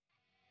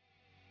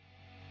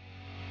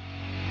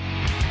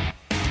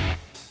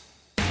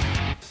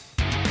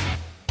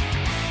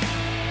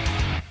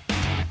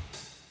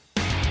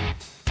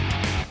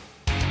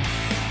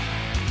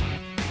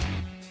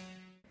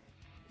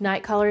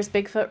Nightcaller's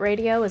Bigfoot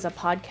Radio is a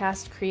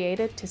podcast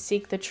created to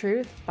seek the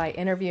truth by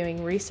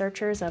interviewing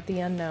researchers of the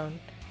unknown.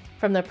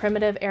 From the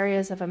primitive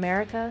areas of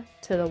America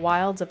to the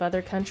wilds of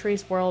other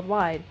countries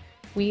worldwide,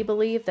 we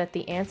believe that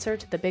the answer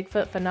to the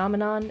Bigfoot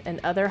phenomenon and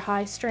other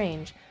high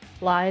strange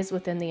lies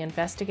within the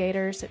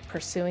investigators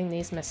pursuing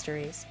these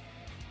mysteries.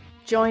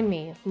 Join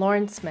me,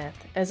 Lauren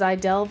Smith, as I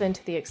delve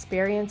into the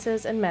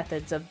experiences and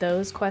methods of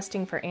those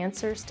questing for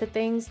answers to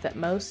things that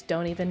most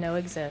don't even know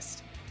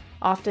exist.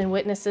 Often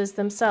witnesses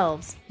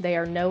themselves, they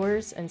are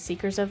knowers and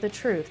seekers of the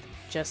truth,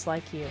 just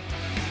like you.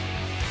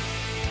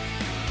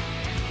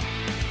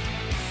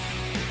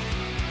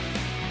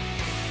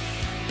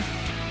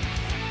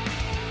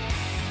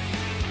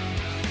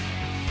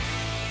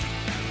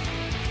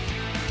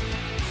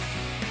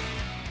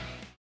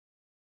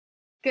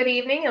 Good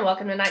evening and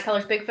welcome to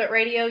Nightcaller's Bigfoot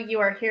Radio.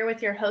 You are here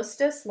with your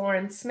hostess,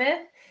 Lauren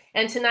Smith.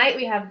 And tonight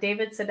we have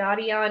David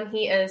Sidoti on.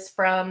 He is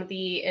from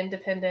the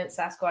independent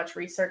Sasquatch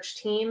research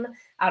team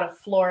out of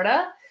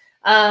Florida.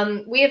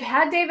 We have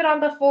had David on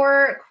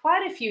before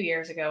quite a few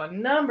years ago, a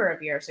number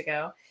of years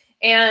ago.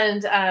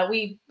 And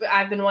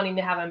I've been wanting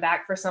to have him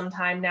back for some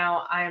time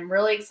now. I am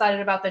really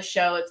excited about this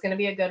show. It's going to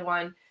be a good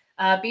one.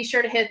 Be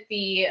sure to hit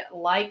the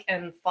like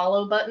and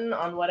follow button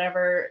on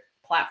whatever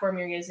platform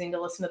you're using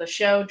to listen to the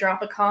show.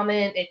 Drop a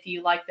comment if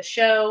you like the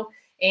show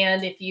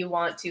and if you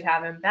want to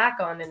have him back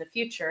on in the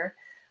future.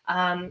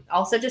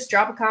 Also, just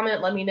drop a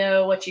comment. Let me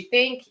know what you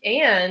think.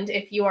 And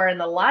if you are in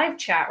the live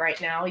chat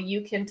right now,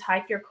 you can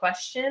type your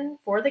question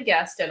for the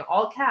guest in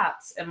all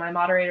caps, and my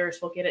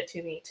moderators will get it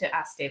to me to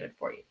ask David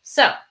for you.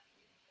 So,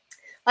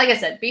 like I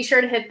said, be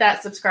sure to hit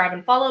that subscribe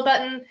and follow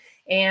button.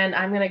 And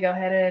I'm going to go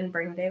ahead and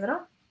bring David on.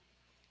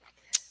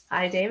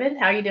 Hi, David.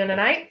 How are you doing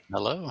tonight?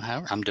 Hello.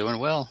 I'm doing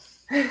well.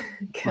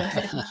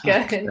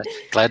 Good.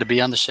 Glad to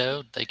be on the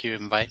show. Thank you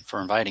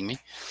for inviting me.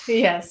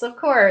 Yes, of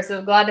course.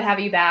 I'm glad to have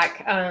you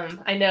back.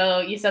 I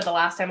know you said the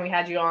last time we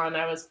had you on,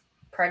 I was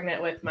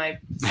pregnant with my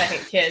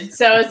second kid,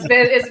 so it's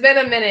been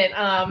a minute.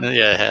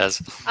 Yeah, it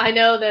has. I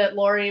know that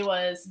Lori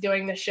was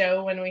doing the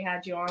show when we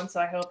had you on,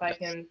 so I hope I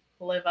can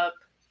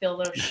fill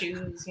those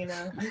shoes.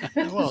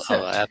 Well,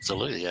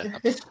 absolutely, yeah.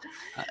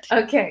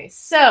 Okay,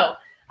 so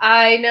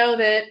I know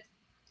that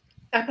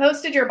I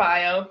posted your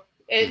bio.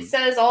 It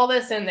says all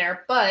this in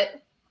there,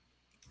 but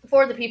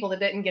for the people that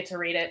didn't get to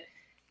read it,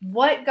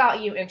 what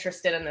got you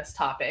interested in this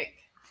topic?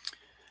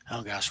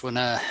 Oh gosh, when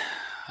I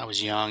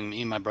was young,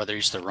 me and my brother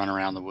used to run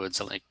around the woods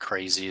like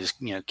crazy as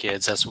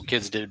kids. That's what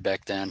kids did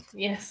back then.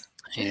 Yes.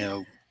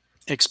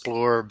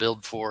 Explore,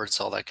 build forts,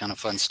 all that kind of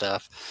fun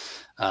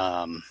stuff.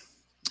 And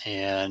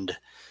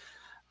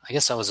I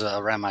guess I was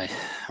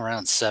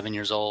around 7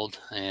 years old,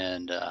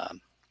 and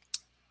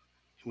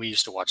we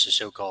used to watch a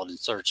show called In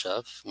Search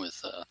Of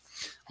with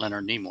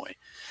Leonard Nimoy.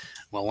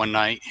 Well, one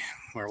night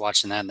we were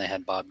watching that, and they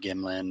had Bob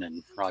Gimlin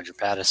and Roger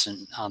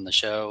Patterson on the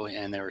show,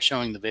 and they were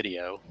showing the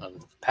video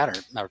of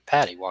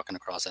Patty walking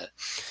across that.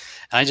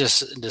 And I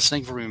just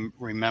distinctly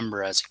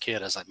remember as a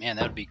kid, I was like, man,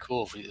 that would be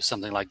cool if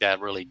something like that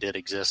really did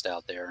exist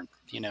out there.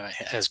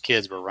 As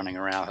kids, we're running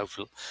around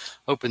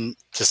hoping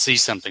to see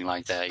something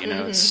like that.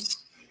 It's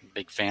a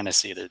big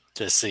fantasy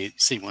to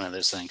see one of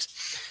those things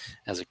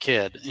as a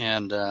kid.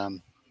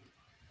 And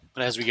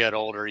but as we got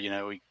older,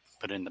 we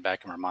put it in the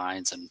back of our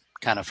minds and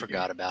kind of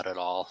forgot about it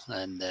all.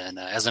 And then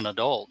as an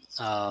adult,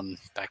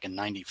 back in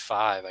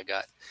 95, I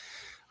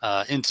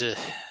got into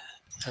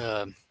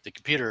the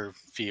computer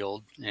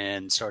field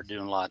and started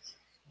doing a lot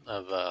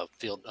of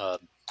field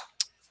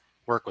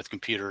work with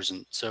computers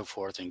and so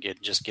forth, and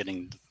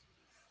getting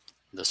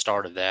the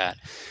start of that.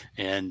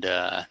 And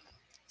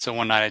so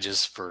one night,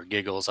 for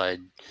giggles, I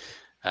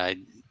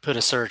put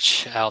a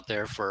search out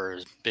there for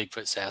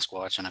Bigfoot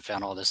Sasquatch, and I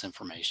found all this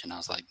information. I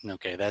was like,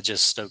 okay, that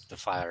just stoked the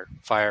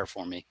fire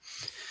for me.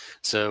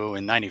 So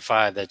in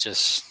 95, that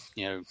just,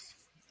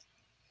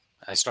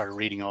 I started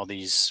reading all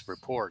these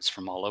reports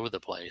from all over the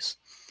place.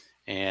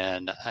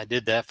 And I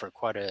did that for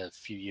quite a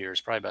few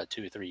years, probably about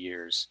 2 or 3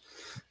 years,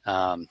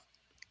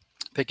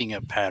 picking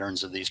up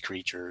patterns of these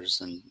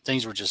creatures, and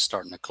things were just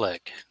starting to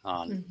click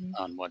on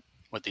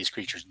what these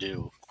creatures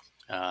do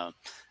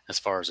as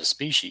far as a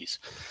species.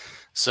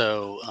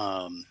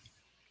 So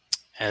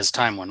as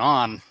time went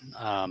on,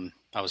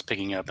 I was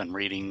picking up and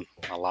reading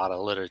a lot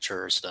of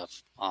literature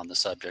stuff on the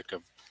subject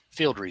of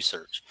field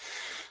research.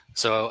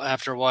 So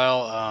after a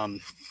while,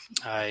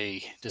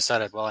 I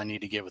decided, I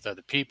need to get with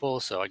other people.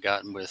 So I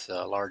got with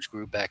a large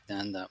group back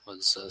then that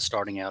was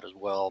starting out as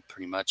well,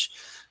 pretty much.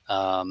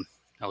 I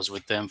was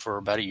with them for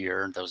about a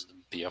year. That was the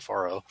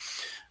BFRO.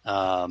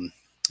 And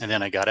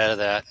then I got out of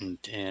that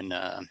and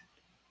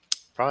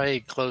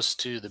probably close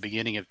to the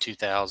beginning of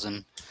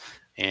 2000.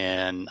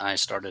 And I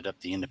started up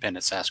the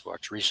independent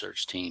Sasquatch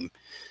research team.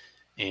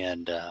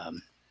 And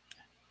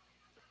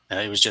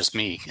it was just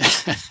me.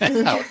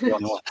 I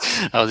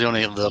was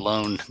the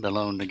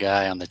lone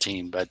guy on the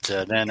team. But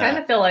then I kind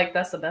of feel like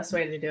that's the best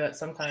way to do it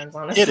sometimes,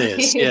 honestly. It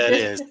is. Yeah, it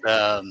is.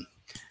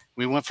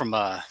 We went from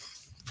them.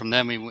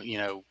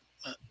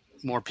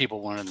 more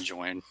people wanted to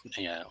join,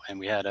 and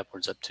we had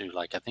upwards up to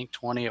like I think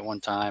 20 at one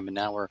time, and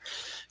now we're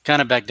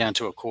kind of back down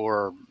to a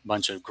core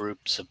bunch of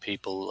groups of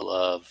people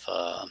of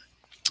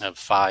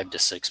 5 to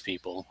 6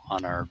 people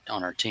on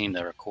our team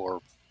that are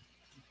core,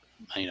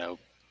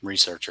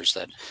 researchers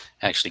that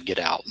actually get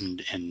out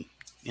and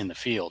in the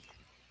field.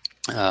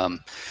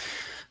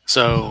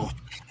 So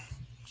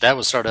that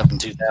was started up in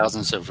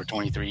 2000. So for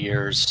 23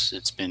 years,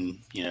 it's been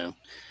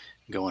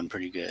going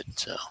pretty good.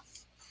 So,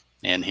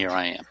 and here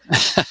I am.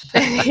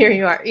 Here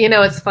you are.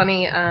 It's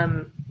funny.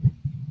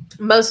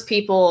 Most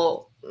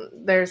people,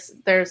 there's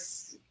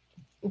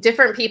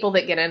different people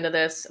that get into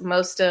this.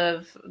 Most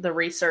of the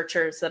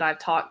researchers that I've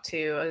talked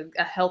to,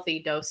 a healthy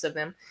dose of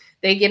them,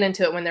 they get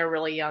into it when they're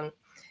really young.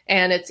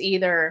 And it's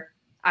either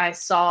I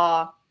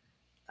saw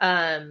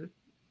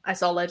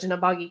Legend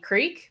of Boggy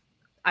Creek,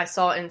 I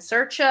saw In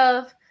Search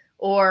Of,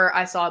 or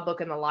I saw a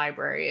book in the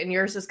library. And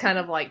yours is kind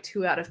of like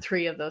 2 out of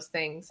 3 of those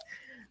things.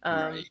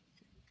 Right.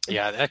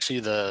 Yeah,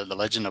 actually, the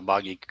Legend of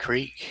Boggy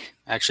Creek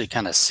actually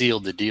kind of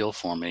sealed the deal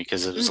for me,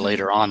 because it was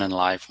later on in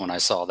life when I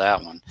saw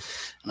that one,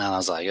 and I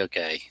was like,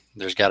 okay,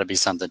 there's got to be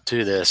something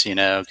to this,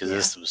 because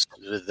this was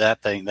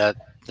that thing that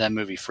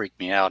movie freaked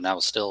me out, and I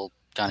was still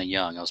kind of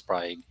young. I was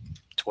probably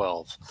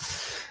 12,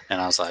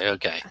 and I was like,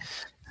 okay,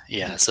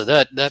 yeah. So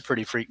that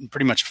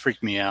pretty much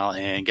freaked me out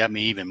and got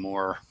me even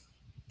more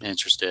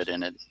interested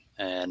in it,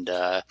 and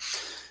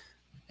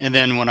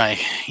then when I,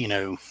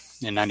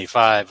 in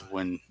 '95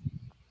 when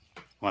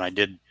I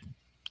did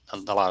a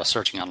lot of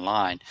searching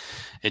online,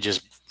 it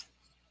just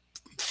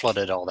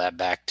flooded all that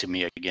back to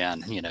me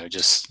again,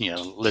 just,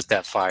 lit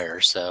that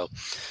fire. So,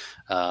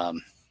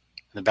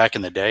 back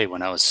in the day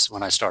when I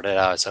started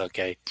out, I said,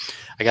 okay,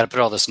 I got to put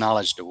all this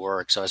knowledge to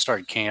work. So I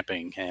started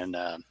camping, and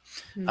I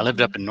lived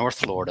up in North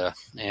Florida,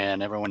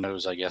 and everyone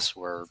knows, I guess,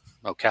 where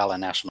Ocala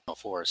National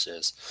Forest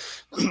is.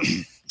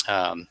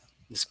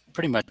 It's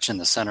pretty much in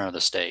the center of the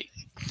state,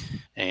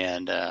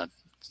 and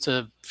it's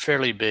a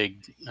fairly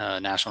big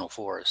national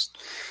forest,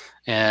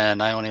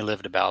 and I only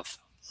lived about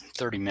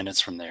 30 minutes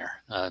from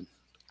there.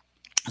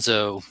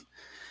 So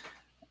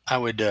I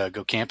would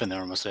go camping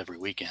there almost every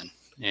weekend,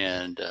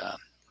 and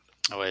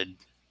I would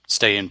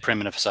stay in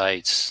primitive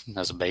sites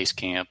as a base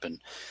camp, and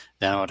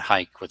then I would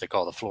hike what they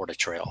call the Florida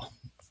Trail.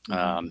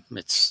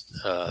 It's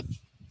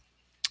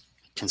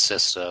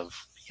consists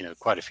of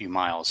quite a few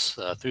miles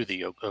through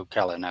the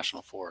Ocala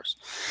National Forest,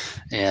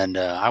 and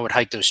I would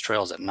hike those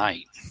trails at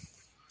night,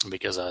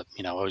 because I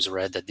always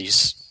read that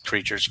these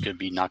creatures could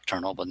be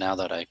nocturnal. But now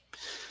that I,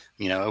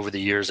 over the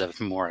years, the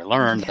more I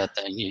learned that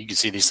you can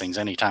see these things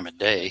any time of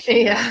day.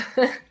 Yeah.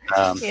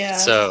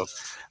 So,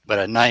 but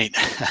at night,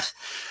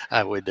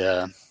 I would,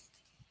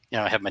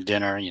 have my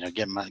dinner,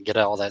 get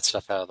all that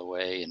stuff out of the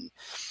way, and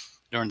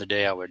during the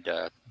day I would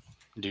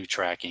do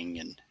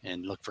tracking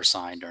and look for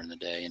sign during the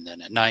day, and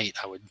then at night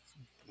I would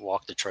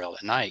walk the trail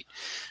at night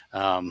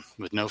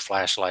with no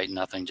flashlight,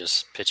 nothing,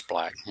 just pitch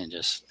black, and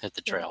just hit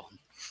the trail.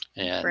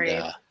 And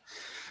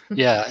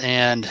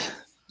and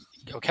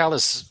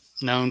Ocala's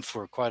known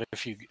for quite a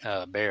few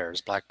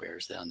black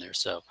bears down there.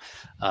 So,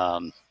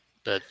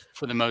 but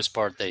for the most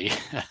part, they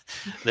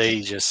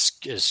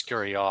just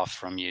scurry off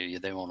from you.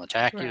 They won't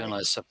attack you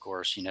unless, of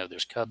course,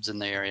 there's cubs in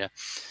the area.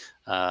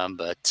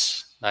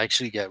 But I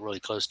actually got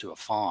really close to a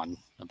fawn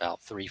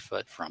about 3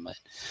 foot from it,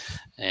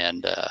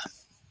 and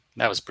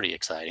that was pretty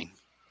exciting,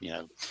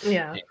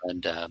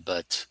 And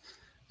but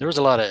there was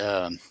a lot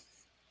of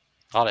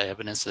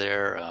evidence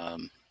there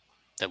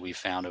that we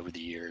found over the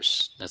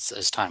years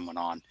as time went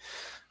on.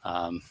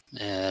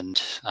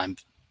 And I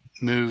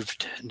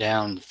moved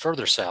down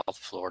further south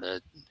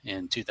Florida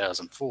in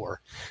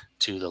 2004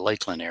 to the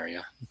Lakeland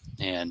area,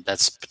 and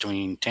that's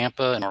between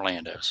Tampa and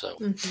Orlando. So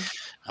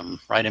I'm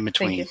right in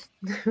between.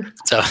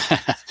 So,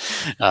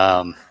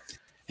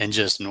 and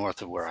just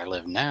north of where I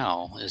live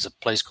now is a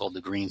place called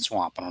the Green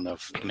Swamp. I don't know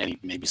if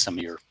maybe some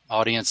of your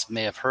audience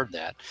may have heard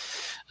that.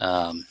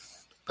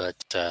 But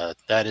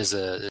that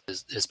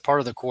is part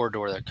of the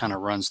corridor that kind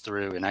of runs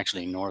through, and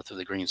actually north of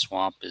the Green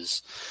Swamp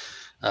is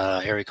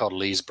an area called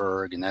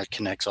Leesburg, and that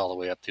connects all the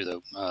way up through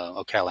the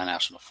Ocala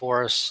National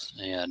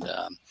Forest. And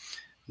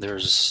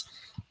there's,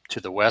 to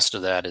the west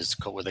of that is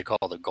what they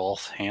call the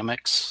Gulf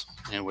Hammocks,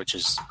 which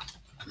is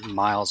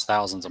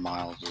thousands of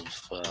miles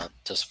of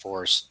just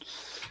forest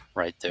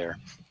right there.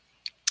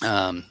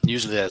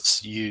 Usually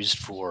that's used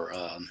for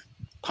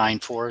pine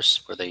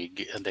forests, where they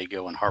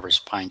go and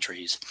harvest pine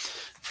trees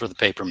for the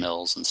paper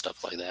mills and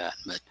stuff like that.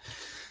 But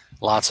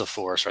lots of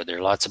forests right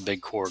there, lots of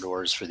big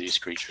corridors for these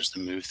creatures to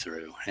move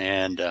through.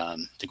 And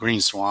the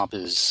Green Swamp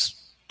is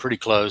pretty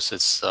close.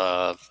 It's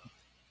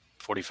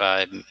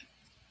 45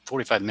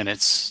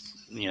 minutes,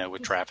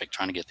 with traffic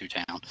trying to get through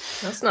town.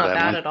 That's not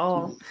bad at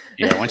all.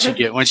 Once you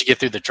get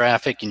through the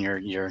traffic and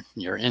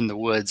you're in the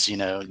woods,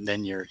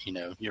 then you're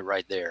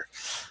right there.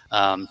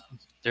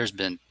 There's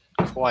been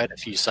quite a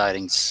few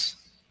sightings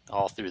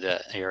all through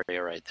that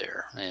area right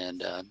there,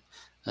 and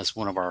that's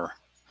one of our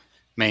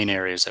main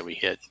areas that we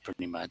hit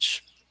pretty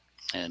much.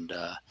 And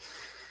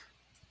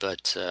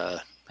but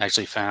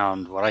actually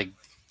found what I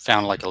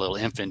found like a little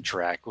infant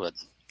track, what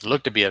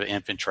looked to be an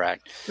infant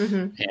track.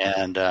 Mm-hmm.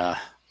 And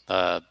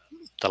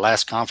the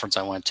last conference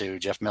I went to,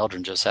 Jeff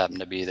Meldrum just happened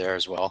to be there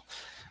as well,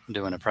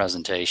 doing a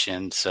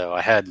presentation. So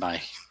I had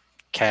my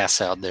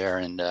casts out there,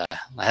 and I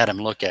had him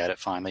look at it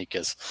finally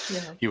because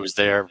he was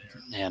there,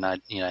 and I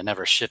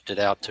never shipped it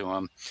out to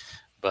him.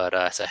 But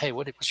I said, hey,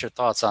 what's your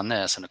thoughts on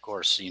this? And of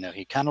course,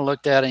 he kind of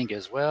looked at it and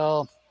goes,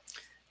 well,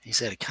 he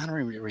said, it kind of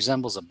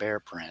resembles a bear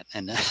print.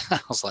 And I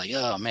was like,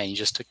 oh man, you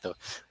just took the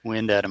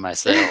wind out of my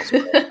sails.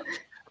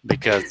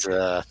 Because,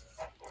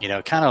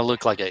 it kind of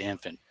looked like an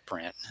infant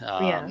print.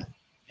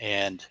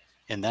 And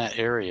in that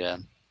area,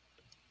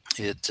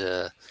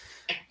 it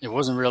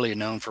wasn't really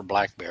known for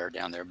black bear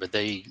down there, but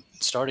they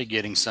started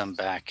getting some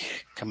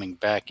coming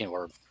back,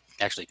 or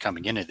actually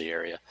coming into the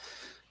area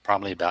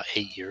probably about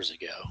 8 years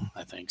ago,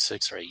 I think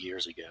 6 or 8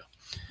 years ago.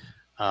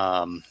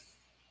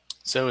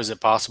 So is it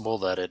possible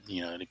that it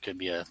could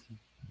be a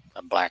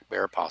black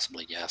bear?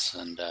 Possibly, yes.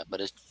 And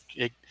but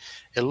it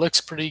looks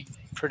pretty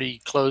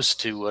close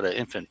to what an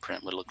infant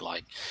print would look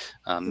like,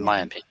 in my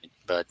opinion.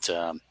 But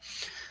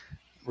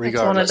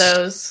regardless,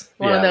 it's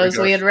one of those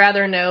we'd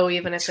rather know,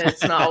 even if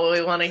it's not what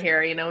we want to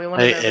hear. We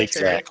want to know the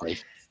exactly.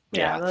 truth.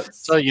 Yeah.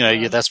 So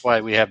that's why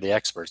we have the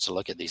experts to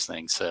look at these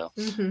things. So,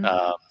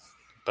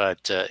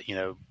 but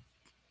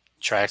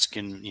tracks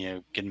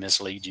can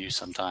mislead you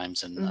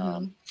sometimes,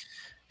 and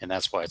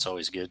that's why it's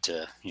always good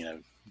to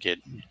get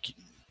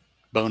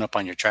bone up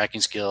on your tracking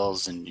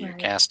skills and your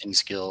casting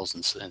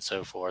skills and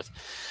so forth.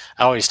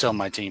 I always tell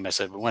my team, I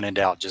said, when in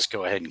doubt, just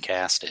go ahead and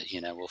cast it.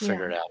 We'll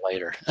figure it out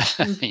later.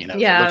 If it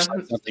looks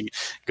like something,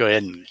 go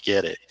ahead and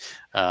get it.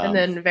 And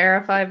then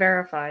verify.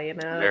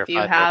 If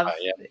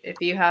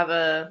you have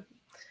a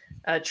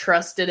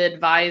trusted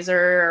advisor,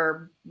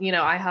 or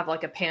I have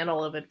like a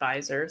panel of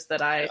advisors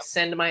that I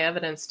send my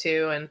evidence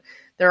to, and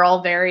they're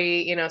all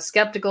very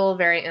skeptical,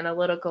 very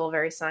analytical,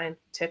 very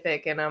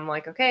scientific, and I'm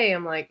like, okay,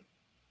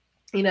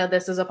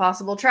 this is a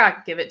possible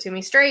track, give it to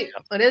me straight.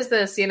 What is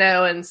this?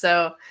 And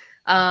so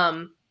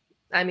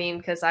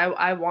because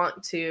I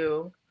want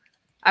to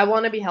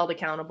be held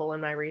accountable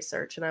in my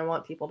research, and I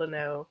want people to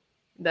know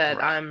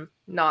that I'm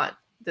not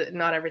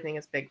everything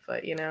is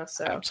Bigfoot,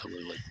 so.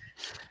 Absolutely.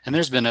 And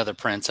there's been other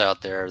prints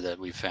out there that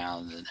we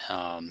found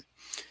that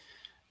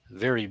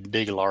very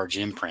big, large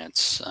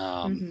imprints,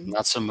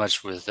 not so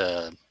much with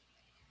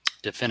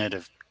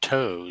definitive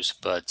toes,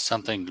 but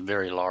something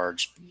very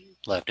large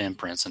left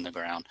imprints in the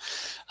ground.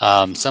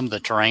 Some of the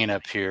terrain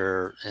up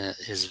here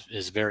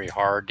is very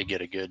hard to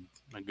get a good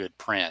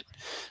print.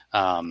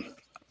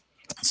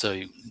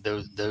 So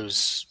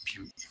those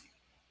you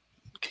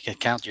can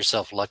count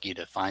yourself lucky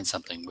to find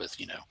something with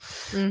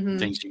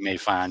things you may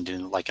find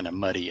in a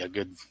muddy, a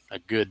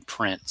good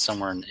print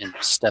somewhere in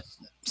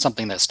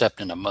something that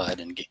stepped in the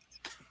mud and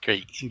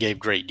gave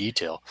great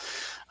detail.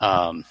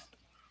 But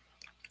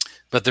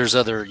there's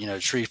other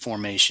tree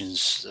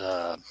formations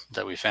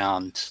that we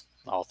found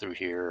all through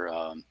here.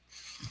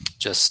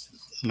 Just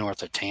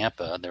north of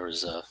Tampa, there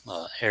was a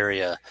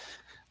area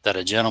that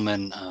a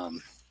gentleman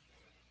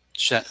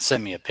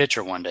sent me a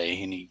picture one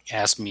day, and he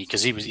asked me,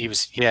 because he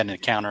had an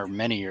encounter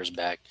many years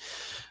back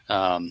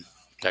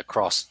that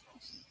crossed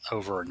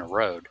over in the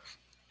road,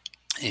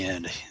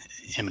 and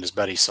him and his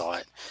buddy saw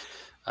it.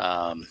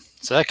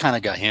 So that kind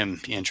of got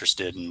him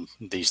interested in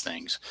these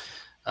things.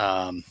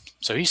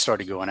 So he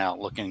started going out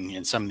looking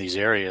in some of these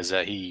areas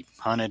that he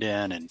hunted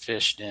in and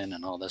fished in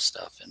and all this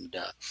stuff. And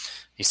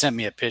he sent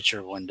me a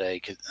picture one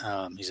day.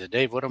 He said,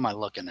 Dave, what am I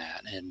looking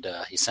at? And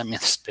he sent me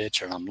this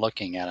picture, and I'm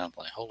looking at it. I'm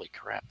like, holy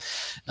crap.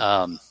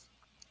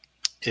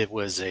 It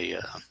was a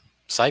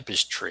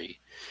cypress tree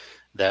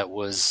that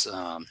was,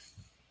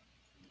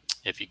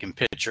 if you can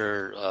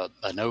picture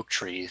an oak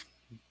tree,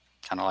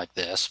 kind of like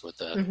this,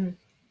 with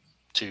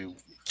two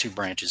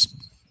branches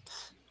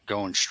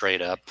going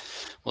straight up.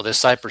 Well, this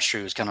cypress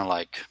tree was kind of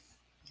like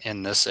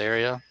in this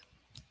area,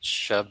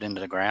 shoved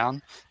into the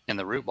ground, and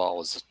the root ball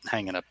was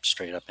hanging up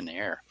straight up in the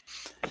air.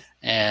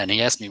 And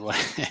he asked me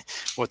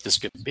what this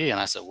could be, and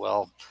I said,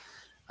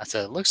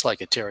 it looks like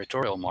a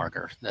territorial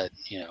marker that,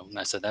 and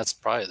I said, that's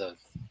probably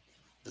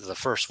the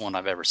first one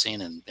I've ever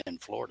seen in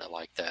Florida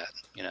like that.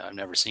 I've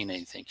never seen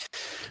anything.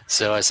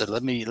 So I said,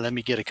 let me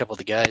get a couple of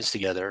the guys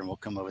together, and we'll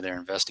come over there and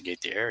investigate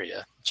the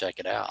area, check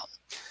it out.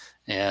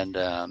 And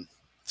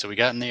so we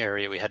got in the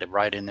area. We had to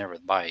ride in there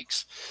with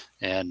bikes,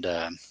 and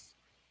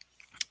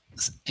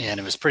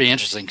it was pretty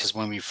interesting because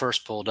when we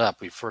first pulled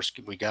up, we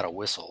got a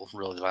whistle,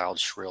 really loud,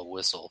 shrill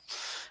whistle,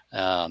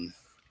 and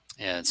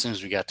as soon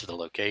as we got to the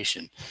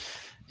location,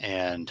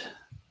 and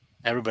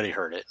everybody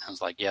heard it, I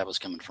was like, yeah, it was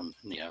coming from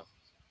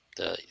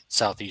the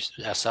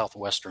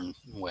southwestern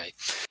way.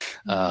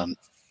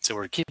 So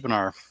we're keeping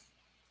our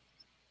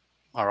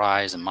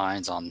eyes and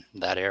minds on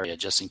that area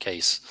just in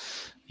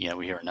case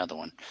we hear another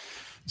one.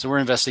 So we're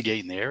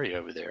investigating the area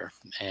over there,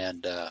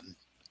 and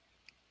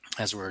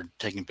as we're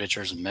taking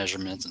pictures and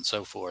measurements and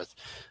so forth,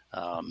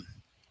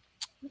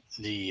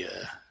 the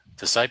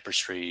cypress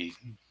tree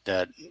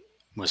that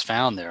was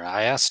found there,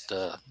 I asked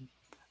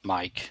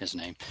Mike, his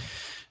name,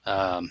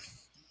 I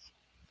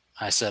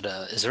I said,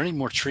 is there any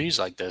more trees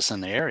like this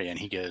in the area? And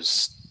he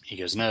goes,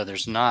 no,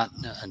 there's not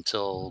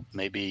until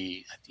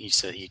maybe, he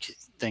said he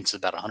thinks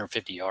about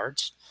 150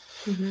 yards.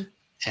 Mm-hmm.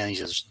 And he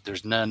says,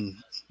 there's no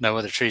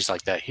other trees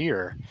like that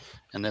here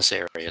in this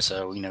area.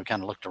 So,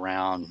 kind of looked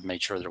around,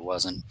 made sure there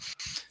wasn't.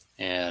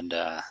 And,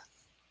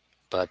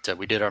 but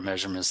we did our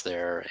measurements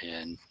there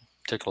and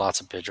took lots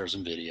of pictures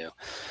and video.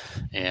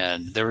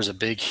 And there was a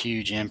big,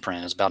 huge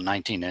imprint. It was about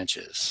 19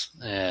 inches.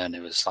 And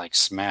it was like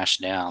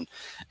smashed down.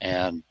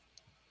 And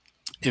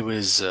it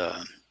was,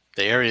 the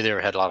area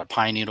there had a lot of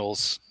pine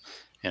needles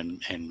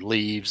and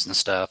leaves and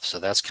stuff. So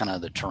that's kind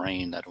of the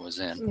terrain that it was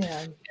in.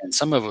 Yeah. And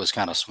some of it was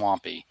kind of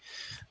swampy.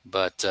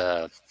 But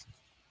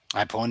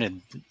I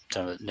pointed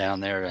down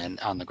there and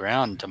on the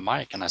ground to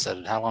Mike, and I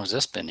said, "How long has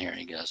this been here?" And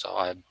he goes, "Oh,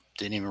 I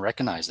didn't even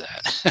recognize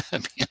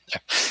that."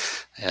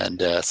 And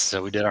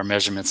so we did our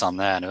measurements on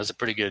that. And it was a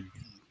pretty good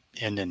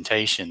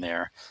indentation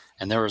there,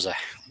 and there was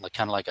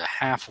kind of like a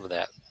half of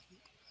that,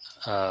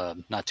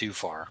 not too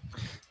far.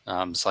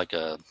 It's like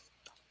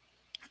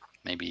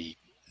maybe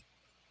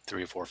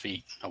 3 or 4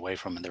 feet away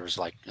from it. There was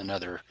like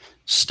another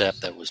step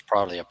that was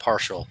probably a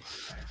partial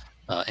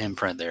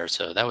imprint there.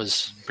 So that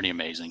was pretty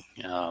amazing.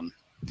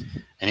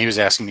 And he was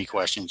asking me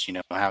questions,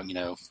 how,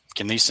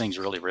 can these things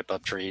really rip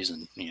up trees?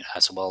 And I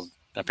said, well,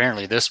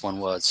 apparently this one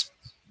was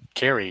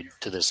carried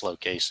to this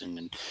location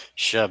and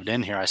shoved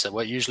in here. I said,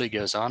 what usually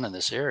goes on in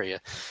this area?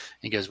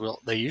 He goes, well,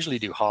 they usually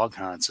do hog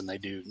hunts, and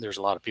there's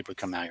a lot of people who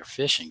come out here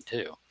fishing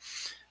too.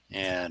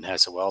 And I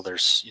said, well,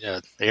 there's,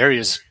 the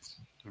area's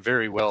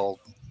very well,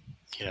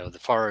 as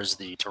far as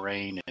the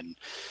terrain and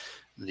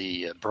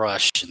the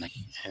brush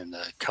and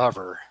the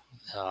cover,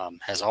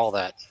 has all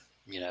that,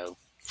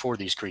 for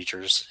these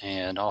creatures,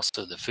 and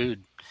also the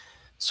food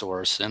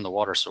source and the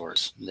water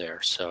source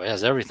there. So it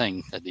has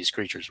everything that these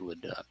creatures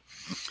would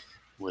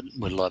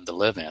love to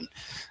live in.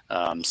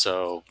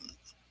 So,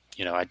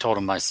 I told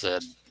him, I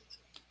said,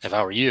 if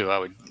I were you, I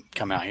would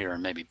come out here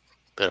and maybe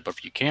put up a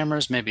few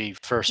cameras, maybe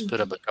first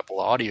put up a couple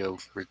of audio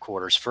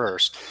recorders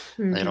first.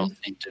 Mm-hmm. They don't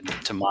seem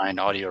to mind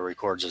audio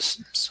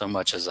recorders so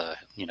much as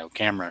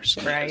cameras.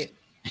 Right.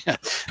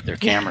 They're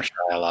camera shy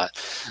a lot.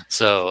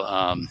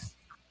 So,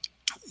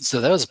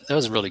 so that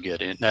was really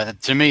good.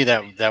 And to me,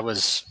 that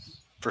was,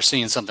 for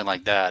seeing something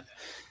like that,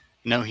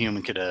 no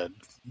human could have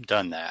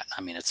done that.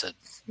 I mean, it's a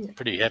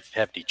pretty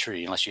hefty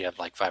tree, unless you have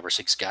like 5 or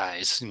 6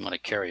 guys who want to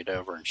carry it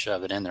over and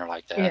shove it in there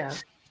like that. Yeah.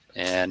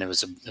 And it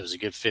was a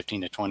good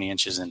 15 to 20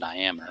 inches in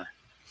diameter.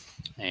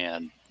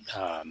 And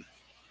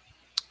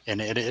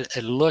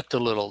it looked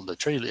the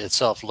tree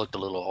itself looked a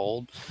little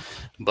old,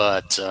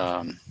 but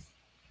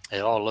it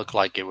all looked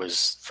like it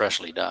was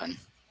freshly done,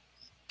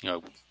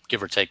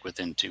 give or take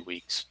within 2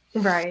 weeks.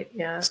 Right.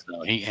 Yeah.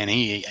 So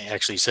he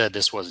actually said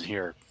this wasn't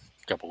here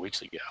a couple of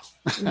weeks ago.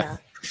 Yeah.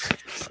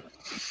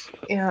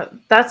 Yeah.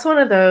 That's one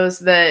of those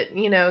that,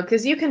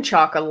 because you can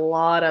chalk a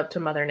lot up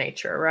to Mother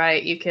Nature,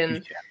 right? You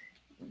can,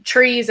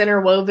 trees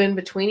interwoven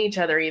between each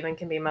other even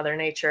can be Mother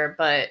Nature,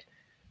 but,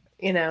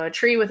 a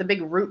tree with a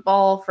big root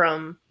ball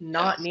from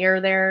not near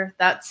there,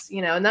 that's,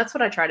 and that's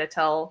what I try to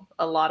tell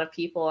a lot of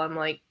people. I'm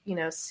like,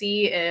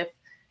 see if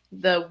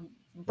the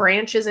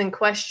branches in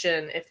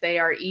question, if they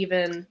are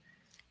even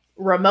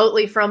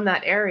remotely from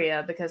that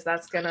area, because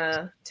that's going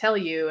to tell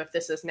you if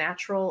this is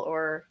natural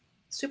or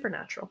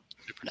supernatural.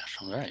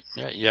 Right.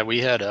 Yeah.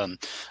 We had,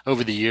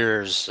 over the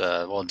years,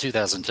 in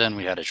 2010,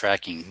 we had a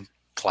tracking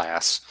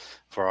class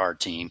for our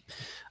team.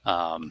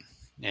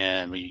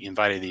 And we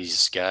invited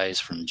these guys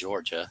from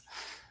Georgia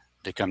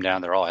to come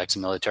down. They're all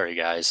ex-military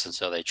guys. And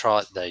so they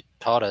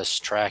taught us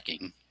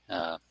tracking,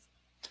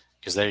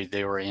 because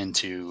they were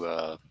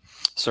into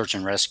search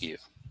and rescue.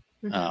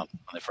 Mm-hmm. When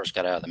they first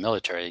got out of the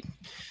military,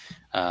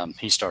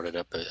 he started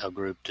up a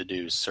group to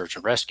do search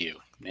and rescue.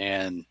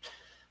 And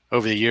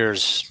over the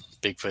years,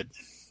 Bigfoot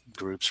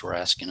groups were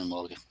asking him,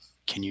 well,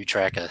 can you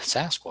track a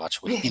Sasquatch?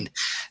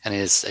 And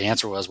his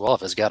answer was, well,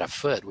 if it's got a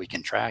foot, we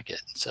can track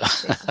it.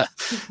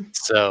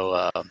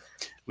 So,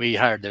 we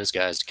hired those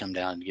guys to come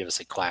down and give us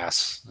a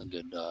class, a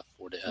good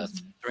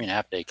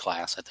 3.5 day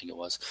class, I think it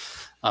was.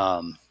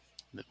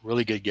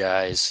 Really good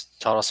guys,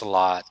 taught us a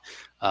lot.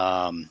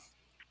 I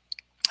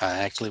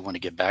actually want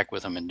to get back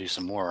with them and do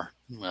some more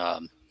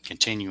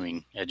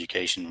continuing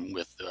education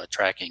with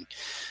tracking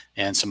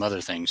and some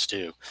other things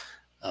too.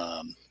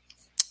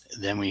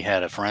 Then we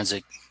had a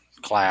forensic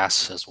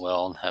class as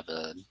well. Have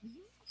a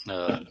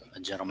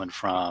gentleman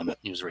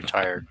he was a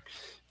retired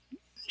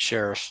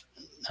sheriff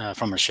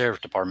from a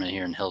sheriff department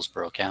here in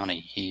Hillsborough County.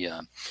 He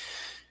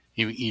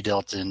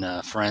dealt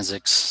in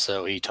forensics,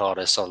 so he taught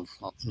us a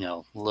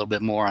little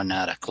bit more on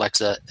how to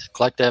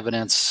collect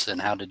evidence and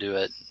how to do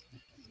it.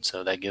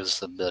 So that gives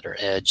us a better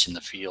edge in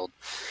the field.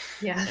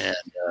 Yeah.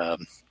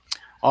 And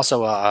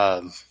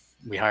also,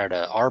 we hired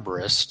an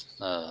arborist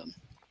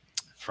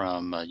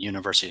from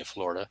University of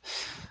Florida.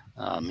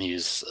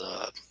 He's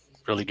a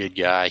really good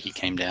guy. He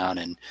came down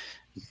and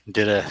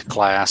did a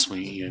class.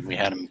 We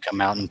had him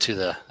come out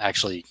into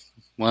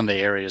one of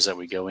the areas that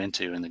we go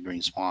into in the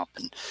Green Swamp,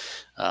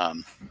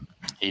 and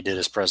he did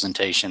his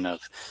presentation of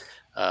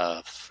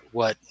of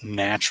what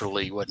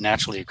naturally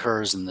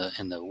occurs in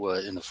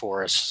the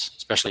forests,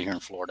 especially here in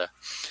Florida.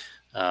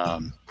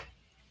 Um,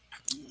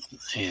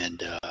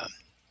 and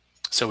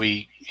so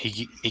he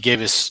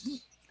gave us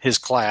his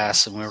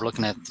class, and we were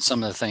looking at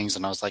some of the things,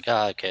 and I was like,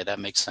 okay, that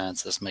makes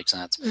sense. This makes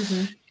sense.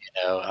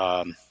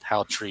 Mm-hmm.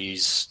 How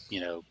trees,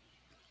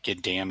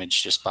 get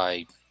damaged just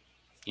by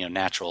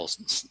natural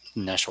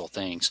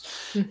things.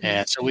 Mm-hmm.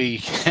 And so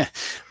we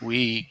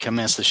we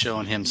commenced to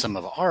showing him some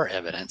of our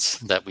evidence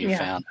that we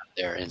found out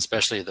there, and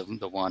especially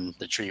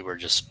the tree we're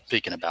just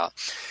speaking about.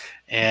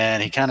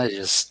 And he kind of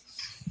just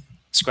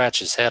scratched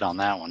his head on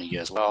that one. He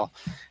goes, well,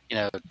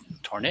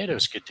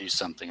 tornadoes could do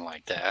something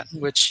like that,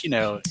 which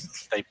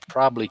they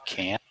probably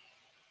can't.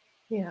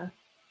 Yeah.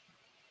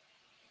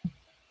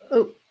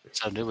 Oh.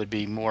 So it would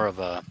be more of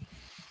a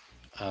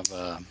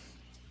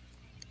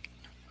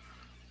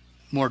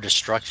more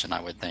destruction, I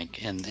would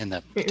think, in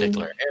that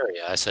particular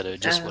area. I said it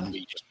just wouldn't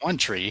be just one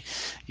tree;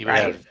 you would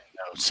have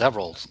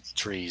several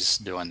trees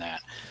doing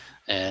that.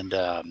 And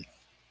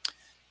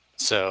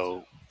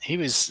so a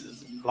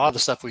lot of the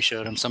stuff we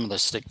showed him, some of the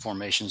stick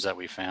formations that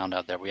we found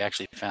out there. We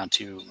actually found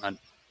 2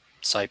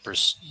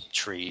 cypress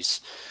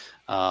trees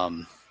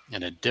in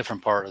a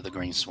different part of the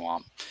green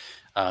swamp.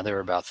 They were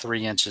about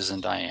 3 inches in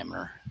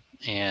diameter,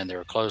 and they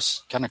were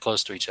kind of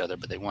close to each other,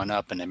 but they went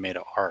up and they made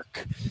an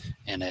arc,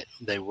 and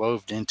they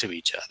wove into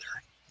each other.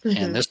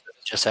 Mm-hmm. And this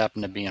just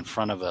happened to be in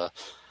front of a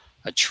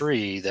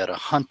tree that a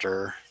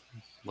hunter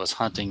was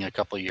hunting a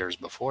couple of years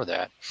before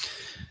that.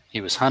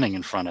 He was hunting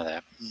in front of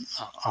that,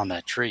 on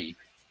that tree,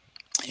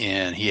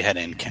 and he had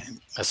a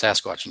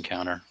Sasquatch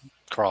encounter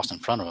crossed in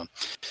front of him.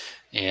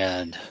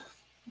 And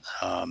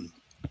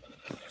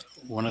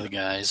one of the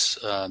guys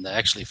that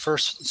actually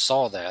first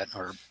saw that,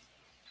 or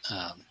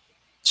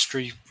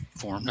tree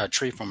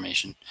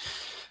formation,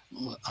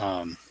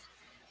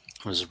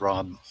 was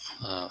Rob,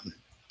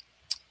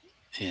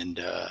 and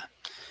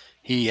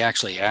he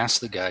actually asked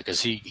the guy,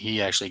 because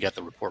he actually got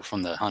the report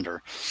from the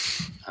hunter,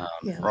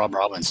 Rob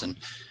Robinson.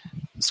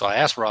 So I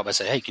asked Rob, I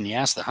said, hey, can you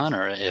ask the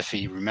hunter if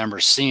he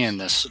remembers seeing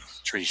this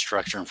tree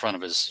structure in front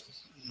of his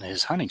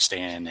hunting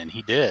stand? And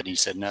he did. He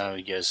said, no.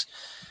 He goes,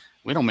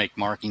 we don't make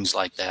markings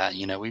like that.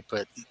 We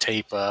put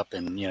tape up,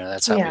 and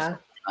that's how we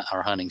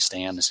our hunting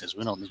stand. He says,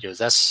 we don't. He goes,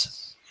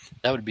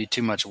 that would be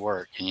too much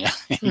work. And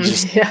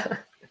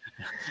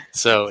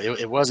so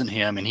it wasn't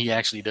him, and he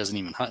actually doesn't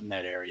even hunt in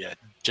that area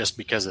just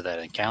because of that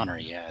encounter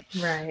he had.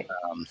 Right.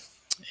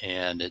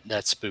 And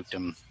that spooked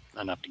him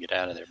enough to get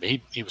out of there.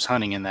 But he was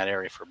hunting in that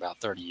area for about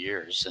 30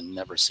 years and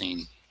never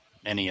seen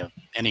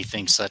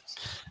anything such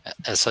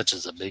as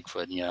a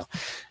Bigfoot,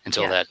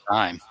 until that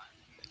time.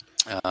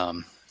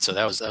 So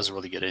that was a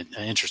really good, an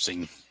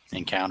interesting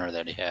encounter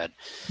that he had.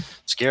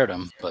 Scared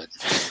him, but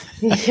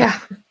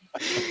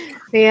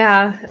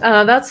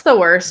that's the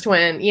worst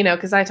when,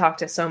 because I talk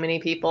to so many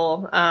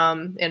people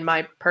in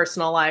my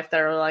personal life that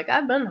are like,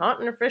 I've been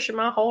hunting or fishing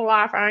my whole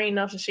life. I ain't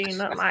nothing seen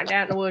nothing like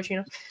that in the woods,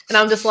 And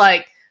I'm just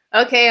like,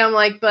 okay,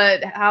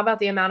 but how about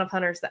the amount of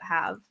hunters that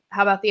have?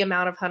 How about the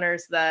amount of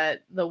hunters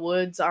that the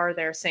woods are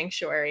their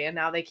sanctuary, and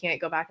now they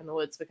can't go back in the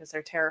woods because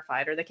they're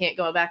terrified, or they can't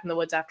go back in the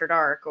woods after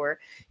dark, or,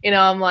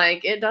 I'm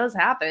like, it does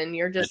happen.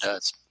 You're just,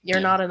 you're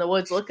not in the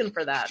woods looking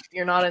for that.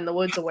 You're not in the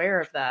woods aware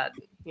of that,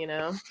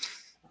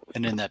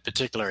 And in that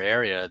particular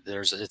area,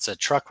 it's a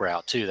truck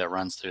route too that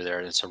runs through there.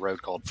 It's a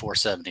road called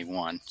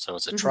 471. So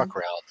it's a truck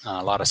route.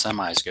 A lot of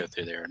semis go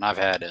through there. And I've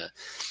had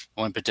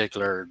one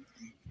particular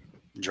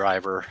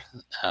driver,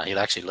 he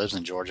actually lives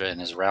in Georgia,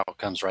 and his route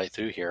comes right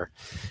through here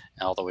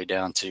all the way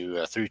down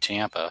to through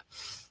Tampa.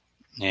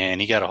 And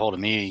he got a hold of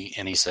me,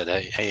 and he said,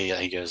 hey,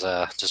 he goes,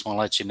 just want to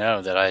let you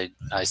know that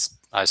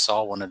I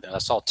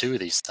saw 2 of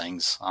these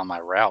things on my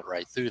route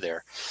right through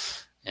there.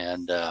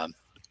 And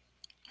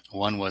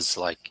one was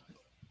like,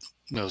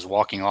 it was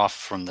walking off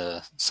from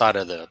the side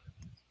of the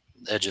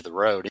edge of the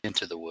road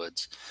into the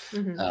woods.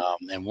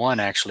 And one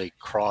actually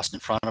crossed in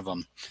front of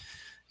them.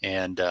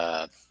 And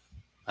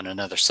on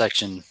another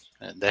section,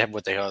 they have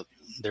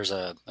there's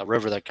a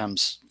river that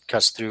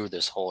cuts through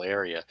this whole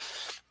area.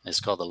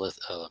 It's called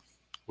the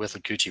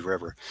Withlacoochee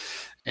River.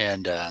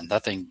 And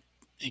that thing,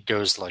 it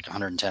goes like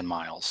 110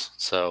 miles.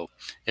 So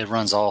it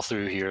runs all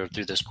through here,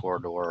 through this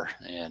corridor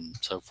and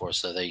so forth.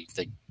 So they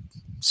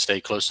stay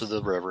close to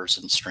the rivers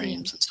and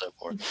streams and so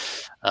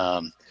forth.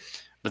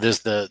 But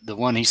the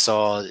one he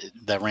saw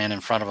that ran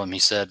in front of him, he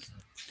said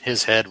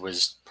his head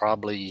was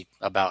probably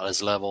about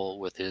as level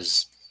with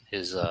his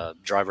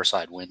driver's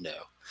side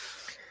window.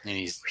 And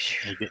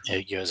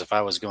he goes, if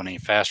I was going any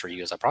faster, he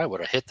goes, I probably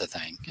would have hit the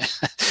thing.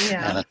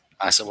 And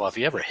I said, well, if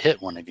you ever hit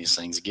one of these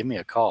things, give me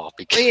a call.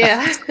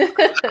 Because,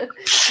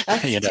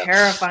 that's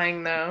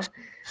terrifying, though.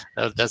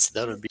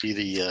 That would be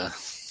the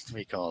what do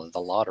you call it? The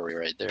lottery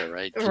right there,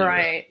 right?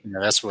 Right.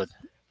 That's what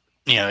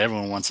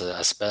everyone wants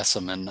a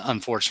specimen.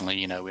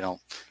 Unfortunately, we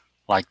don't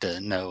like to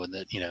know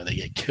that they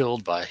get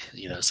killed by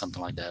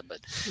something like that.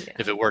 But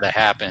if it were to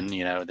happen,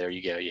 there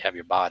you go. You have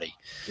your body.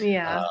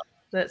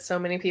 That so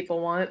many people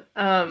want.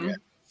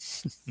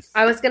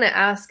 I was going to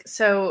ask,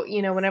 so,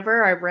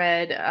 whenever I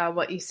read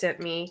what you sent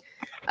me,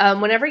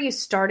 whenever you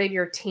started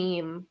your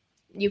team,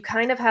 you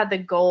kind of had the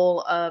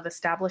goal of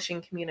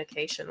establishing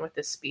communication with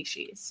this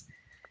species.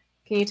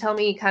 Can you tell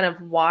me kind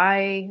of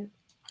why?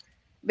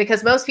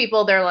 Because most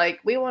people, they're like,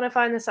 we want to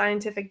find the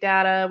scientific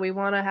data, we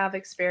want to have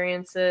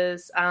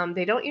experiences.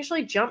 They don't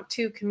usually jump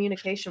to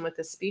communication with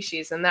the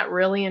species, and that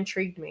really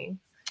intrigued me.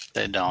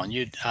 They don't.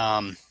 You'd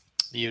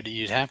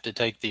have to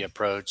take the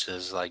approach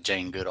as like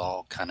Jane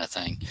Goodall kind of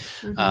thing.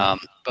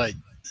 Mm-hmm. But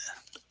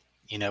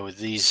with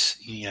these,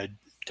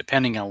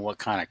 depending on what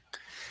kind of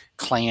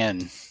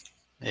clan,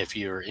 if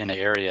you're in an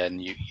area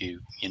and you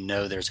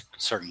know there's a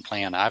certain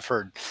clan, I've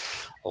heard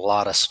a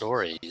lot of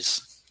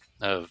stories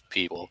of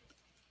people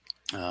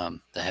that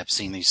have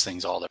seen these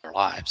things all their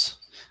lives.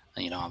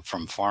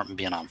 From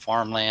being on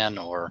farmland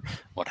or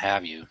what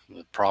have you,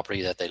 the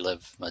property that they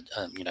live,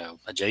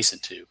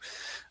 adjacent to.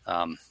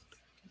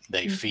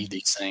 They Mm-hmm. feed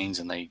these things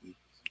and they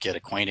get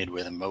acquainted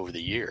with them over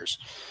the years.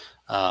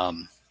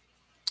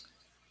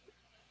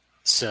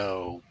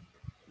 So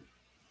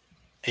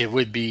it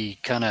would be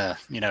kind of,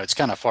 it's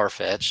kind of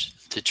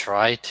far-fetched to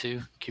try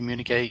to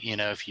communicate.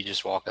 If you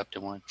just walk up to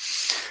one,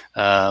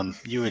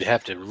 you would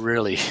have to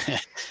really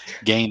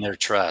gain their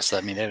trust.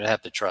 I mean, they would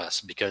have to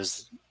trust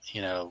because,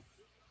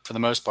 for the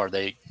most part,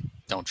 they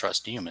don't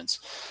trust humans.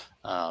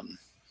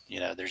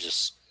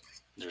 There's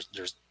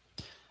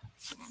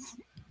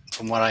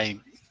from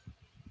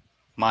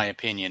my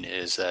opinion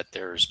is that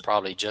there's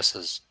probably just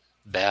as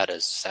bad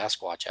as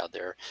Sasquatch out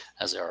there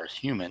as there are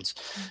humans.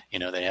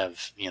 They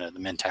have, the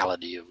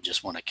mentality of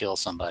just want to kill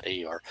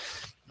somebody, or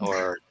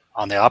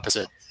on the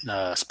opposite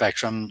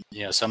spectrum,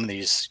 some of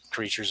these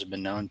creatures have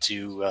been known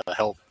to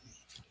help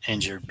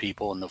injured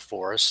people in the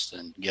forest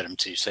and get them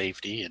to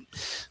safety and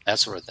that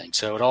sort of thing.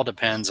 So it all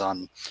depends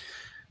on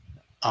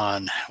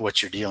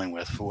what you're dealing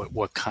with,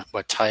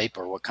 what type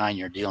or what kind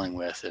you're dealing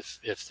with,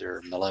 if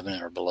they're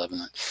malevolent or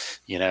benevolent,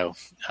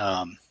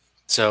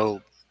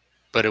 So,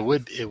 but it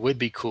would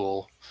be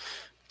cool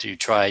to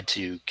try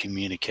to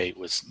communicate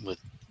with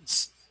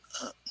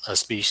a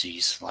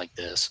species like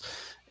this,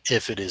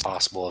 if it is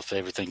possible, if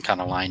everything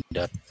kind of lined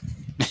up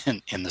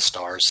in the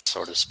stars,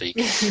 so to speak,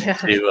 Yeah.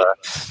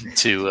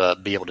 to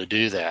be able to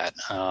do that.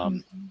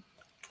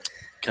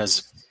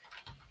 Because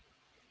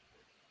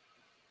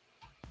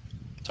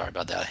sorry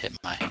about that, I hit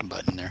my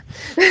button there.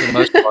 For the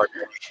most part,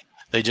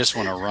 they just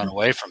want to run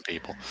away from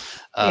people.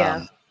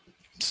 Yeah.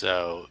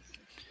 So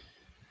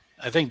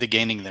I think the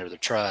gaining their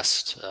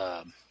trust,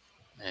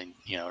 and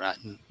not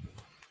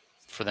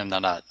for them to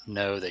not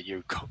know that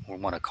you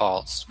want to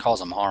cause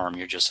them harm.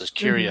 You're just as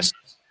curious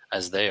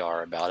as they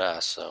are about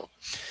us. So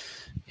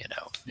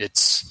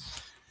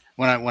it's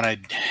when I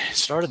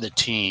started the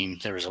team,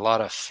 there was a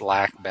lot of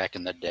flack back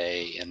in the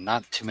day, and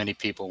not too many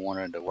people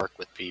wanted to work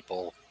with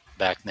people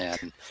back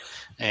then.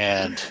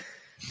 And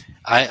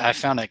I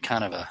found it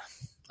kind of a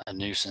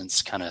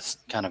nuisance kind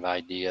of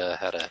idea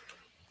how to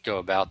go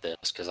about this,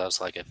 because I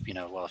was like, if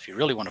you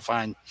really want to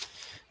find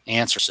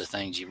answers to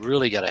things, you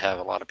really got to have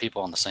a lot of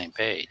people on the same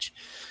page.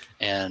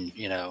 And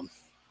a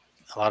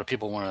lot of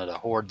people wanted to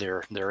hoard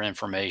their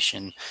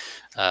information.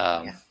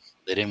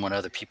 They didn't want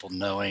other people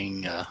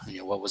knowing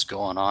what was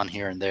going on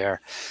here and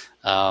there.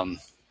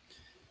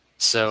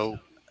 So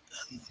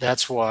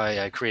that's why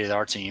I created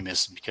our team,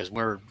 is because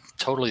we're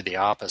totally the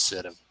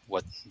opposite of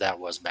what that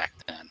was back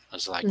then. It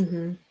was like,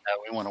 we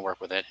want to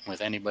work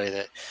with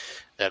anybody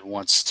that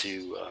wants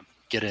to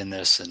get in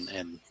this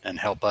and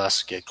help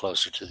us get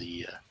closer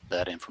to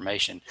that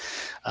information.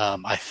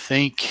 I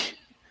think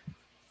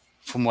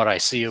from what I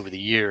see over the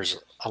years,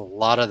 a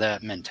lot of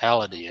that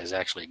mentality has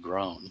actually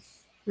grown.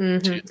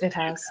 It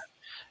has.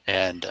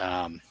 And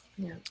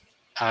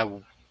I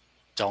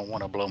don't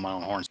want to blow my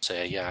own horn and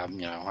say, I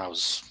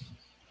was,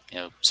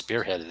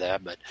 spearheaded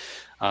that, but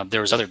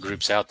there was other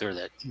groups out there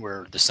that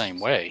were the same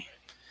way.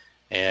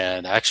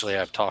 And actually,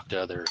 I've talked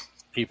to other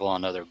people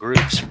on other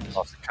groups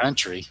across the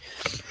country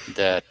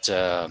that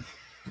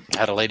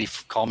had a lady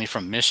call me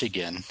from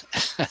Michigan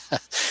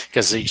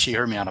because she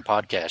heard me on a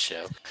podcast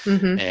show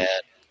and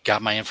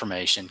got my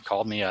information,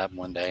 called me up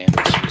one day, and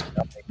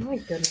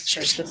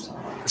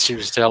she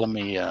was telling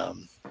me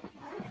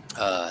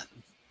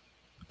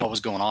what was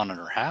going on in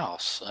her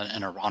house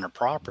and on her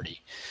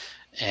property.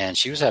 And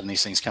she was having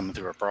these things coming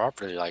through her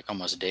property like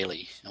almost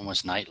daily,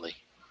 almost nightly.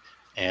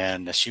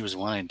 And she was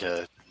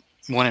wanted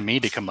me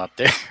to come up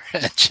there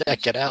and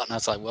check it out. And I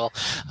was like, well,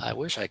 I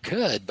wish I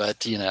could,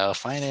 but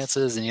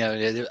finances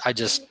and, I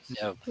just,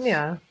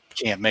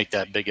 can't make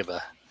that big of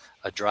a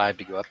drive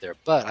to go up there.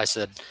 But I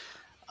said,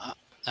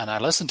 and I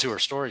listened to her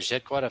stories. She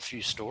had quite a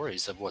few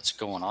stories of what's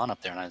going on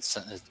up there. And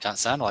it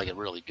sounded like a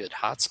really good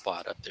hot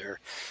spot up there.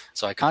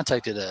 So I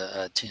contacted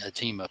a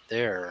team up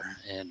there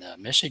in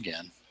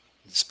Michigan.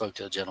 spoke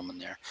to a gentleman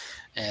there,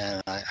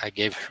 and I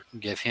gave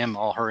him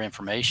all her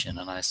information,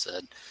 and I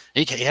said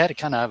he had to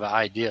kind of have an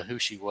idea who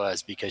she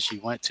was because she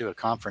went to a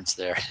conference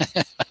there,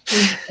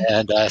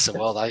 and I said,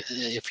 well,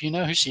 if you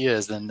know who she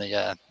is, then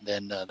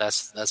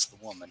that's the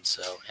woman.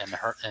 So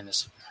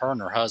it's her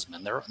and her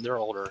husband. They're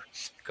older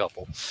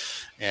couple,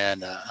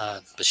 and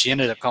but she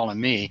ended up calling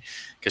me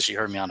because she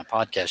heard me on a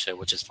podcast show,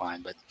 which is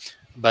fine, but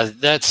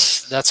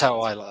that's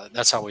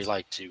how we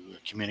like to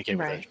communicate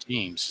with other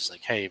teams. It's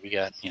like, hey, we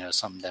got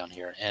something down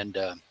here, and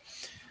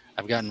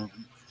I've gotten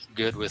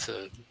good with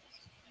a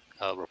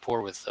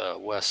rapport with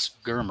Wes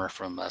Germer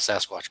from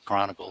Sasquatch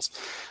Chronicles,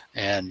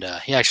 and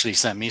he actually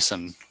sent me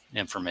some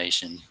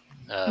information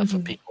for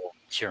people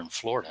here in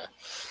Florida.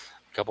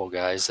 A couple of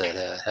guys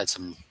that had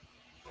some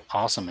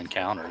awesome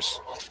encounters.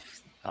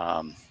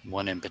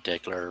 One in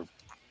particular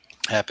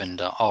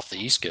happened off the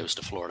east coast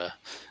of Florida.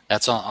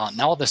 That's on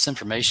all this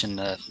information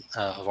that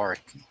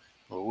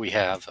we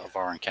have of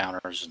our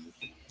encounters and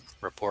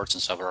reports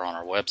and stuff are on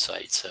our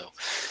website. So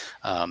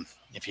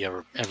if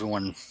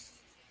everyone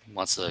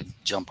wants to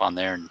jump on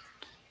there and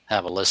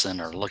have a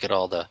listen or look at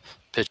all the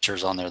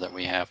pictures on there that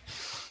we have,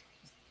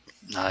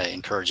 I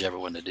encourage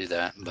everyone to do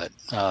that. But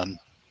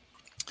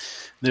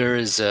there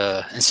is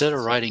instead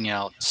of writing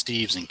out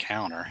Steve's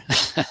encounter,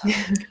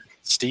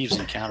 Steve's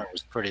encounter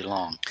was pretty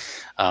long.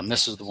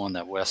 This is the one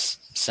that Wes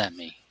sent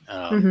me.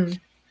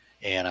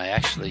 And I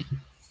actually,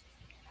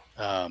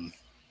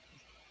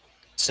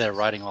 instead of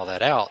writing all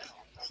that out,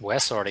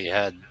 Wes already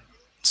had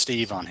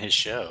Steve on his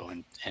show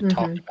and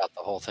talked about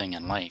the whole thing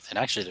in length. And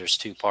actually, there's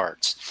 2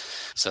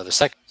 parts. So the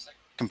second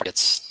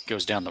part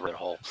goes down the rabbit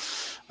hole.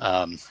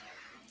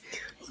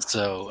 It's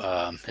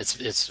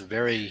a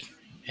very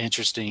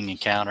interesting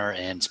encounter,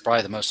 and it's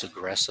probably the most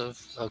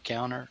aggressive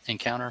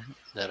encounter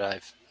that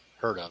I've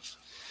heard of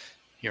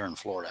here in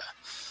Florida.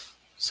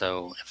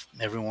 So if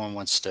everyone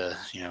wants to,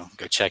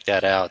 go check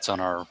that out, it's on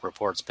our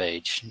reports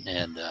page,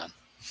 and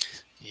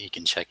you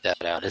can check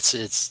that out.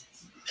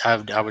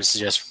 I would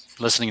suggest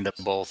listening to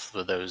both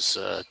of those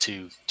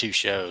two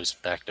shows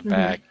back to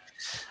back.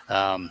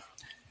 When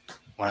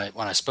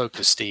I spoke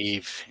to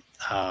Steve,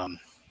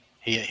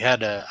 he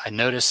had I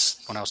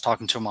noticed when I was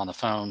talking to him on the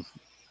phone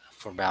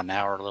for about an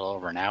hour, a little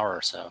over an hour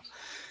or so,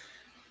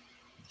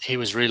 he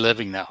was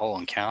reliving that whole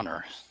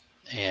encounter,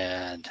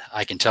 and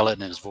I can tell it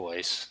in his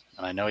voice,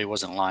 and I know he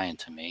wasn't lying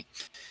to me.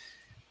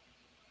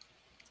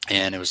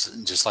 And it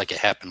was just like it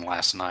happened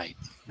last night,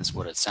 is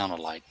what it sounded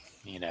like,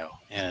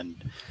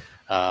 and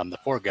the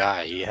poor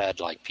guy, he had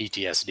like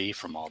PTSD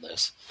from all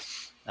this.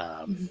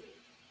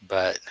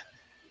 But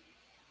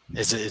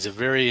it's a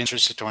very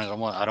interesting story.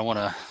 I don't want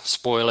to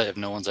spoil it if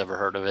no one's ever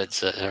heard of it,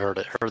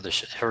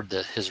 heard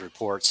his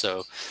report.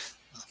 So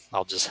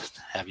I'll just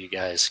have you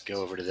guys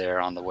go over to there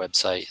on my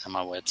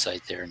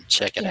website there, and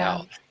check it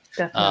out.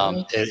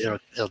 Definitely.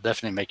 It'll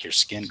definitely make your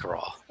skin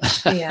crawl.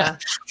 Yeah.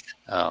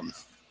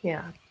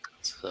 Yeah.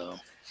 So.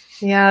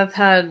 Yeah, I've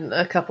had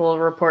a couple of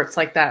reports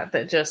like that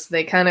just,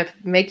 they kind of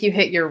make you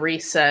hit your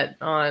reset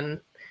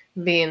on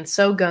being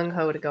so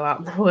gung-ho to go out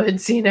in the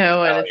woods,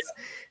 and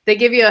they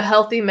give you a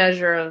healthy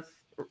measure of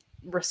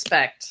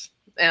respect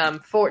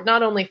for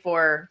not only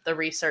for the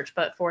research,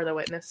 but for the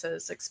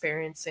witnesses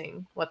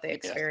experiencing what they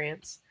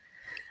experience.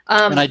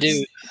 And I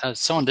do,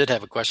 someone did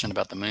have a question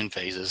about the moon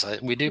phases.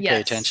 We do pay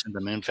attention to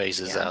the moon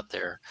phases out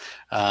there.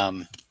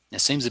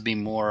 It seems to be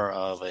more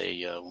of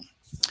a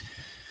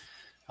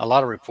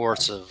lot of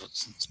reports of,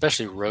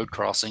 especially road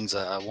crossings.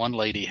 One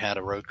lady had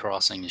a road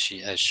crossing, and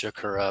she shook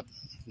her up,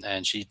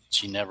 and she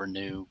never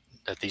knew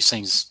that these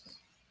things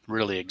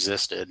really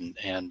existed.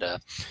 And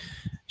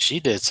she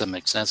did some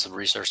extensive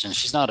research, and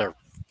she's not a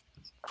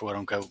quote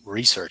unquote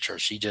researcher.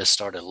 She just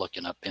started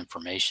looking up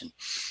information,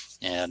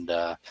 and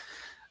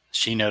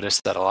she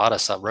noticed that a lot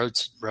of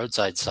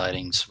roadside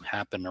sightings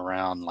happen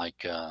around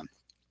like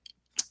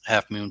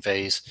half moon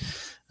phase.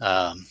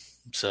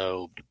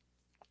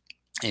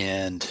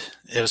 And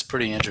it was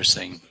pretty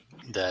interesting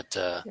that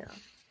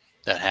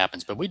that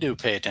happens. But we do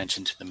pay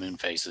attention to the moon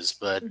phases.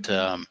 But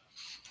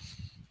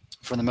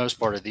for the most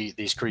part of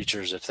these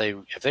creatures, if they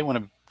want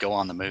to go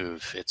on the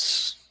move,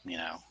 it's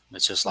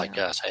it's just like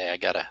us. Hey, I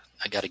gotta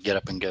get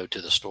up and go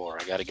to the store.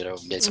 I gotta get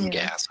over and get some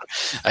gas.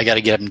 I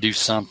gotta get up and do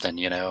something,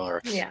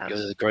 or go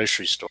to the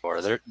grocery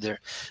store.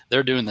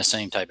 They're doing the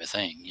same type of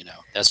thing.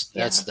 That's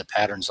the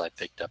patterns I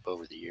picked up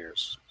over the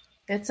years.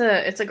 It's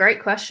a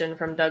great question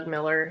from Doug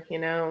Miller.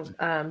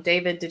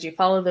 David, did you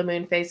follow the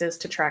moon phases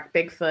to track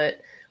Bigfoot?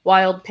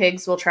 Wild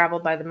pigs will travel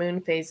by the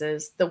moon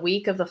phases. The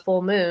week of the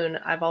full moon,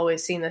 I've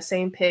always seen the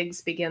same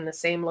pigs begin the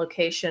same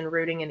location,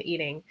 rooting and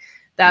eating.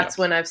 That's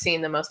when I've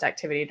seen the most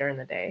activity during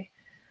the day.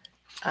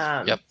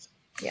 Yep,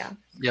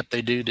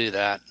 they do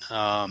that.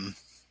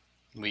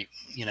 We,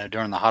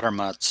 during the hotter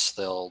months,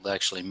 they'll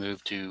actually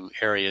move to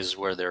areas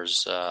where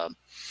there's,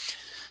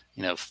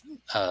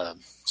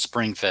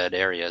 spring-fed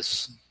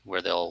areas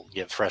where they'll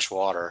get fresh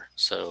water.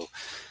 So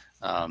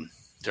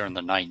during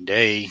the night and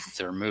day,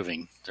 they're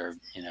moving.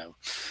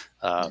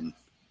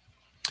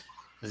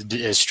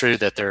 It's true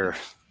that they're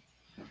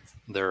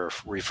their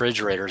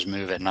refrigerators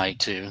move at night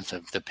too,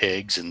 the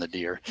pigs and the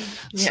deer.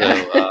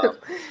 Yeah.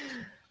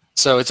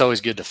 So it's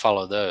always good to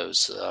follow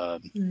those.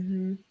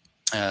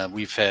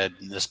 We've had,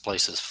 this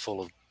place is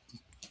full of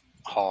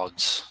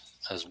hogs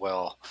as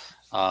well.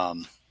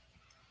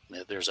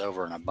 There's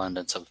over an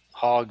abundance of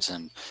hogs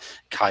and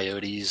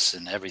coyotes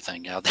and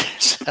everything out there.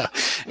 So,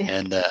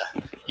 and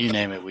you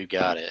name it, we've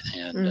got it.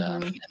 And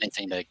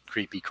anything that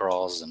creepy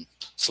crawls and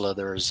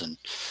slithers and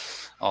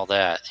all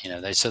that,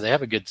 they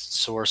have a good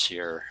source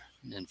here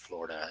in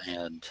Florida.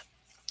 And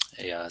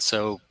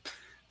so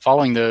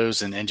following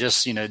those and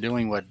just,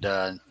 doing what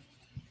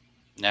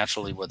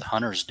naturally what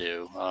hunters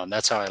do.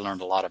 That's how I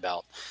learned a lot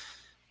about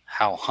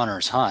how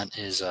hunters hunt.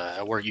 Is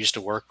I used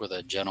to work with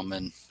a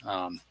gentleman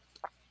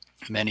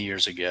many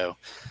years ago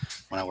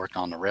when I worked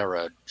on the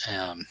railroad,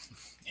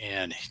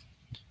 and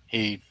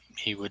he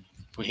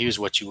was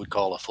what you would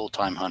call a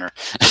full-time hunter.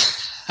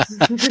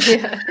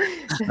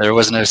 There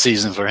was no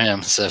season for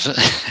him, so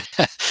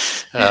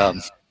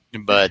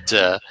but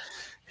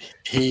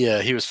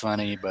he was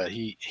funny, but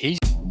he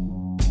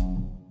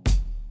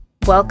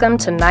Welcome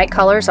to Night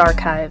Callers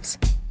Archives.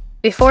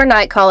 Before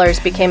Night Callers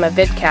became a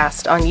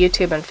vidcast on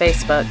YouTube and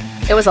Facebook,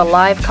 it was a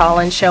live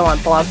call-in show on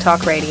Blog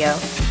Talk Radio.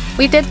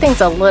 We did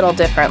things a little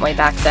differently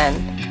back then.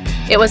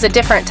 It was a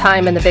different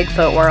time in the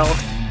Bigfoot world.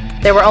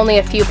 There were only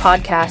a few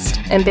podcasts,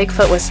 and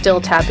Bigfoot was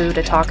still taboo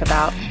to talk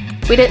about.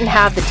 We didn't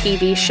have the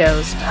TV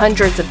shows,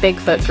 hundreds of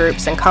Bigfoot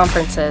groups and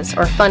conferences,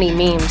 or funny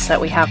memes that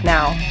we have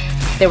now.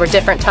 They were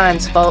different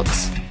times,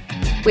 folks.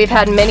 We've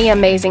had many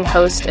amazing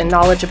hosts and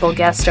knowledgeable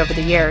guests over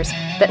the years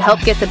that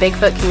helped get the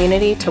Bigfoot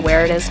community to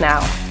where it is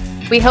now.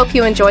 We hope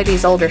you enjoy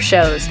these older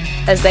shows,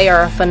 as they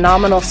are a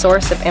phenomenal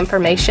source of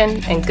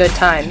information and good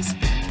times.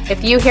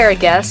 If you hear a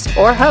guest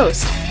or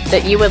host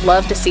that you would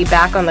love to see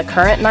back on the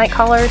current Night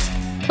Callers,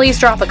 please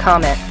drop a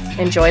comment.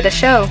 Enjoy the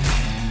show.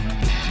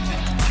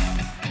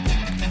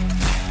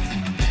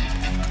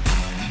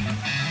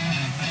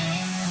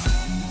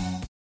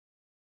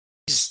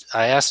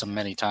 I asked him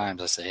many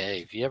times, I say, hey,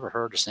 have you ever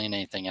heard or seen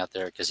anything out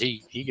there? Because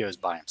he goes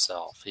by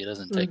himself. He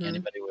doesn't take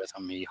anybody with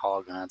him. He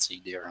hog hunts,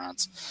 he deer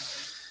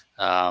hunts.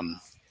 But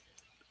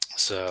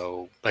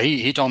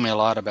he told me a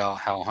lot about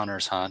how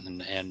hunters hunt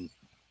and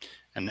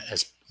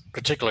as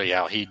particularly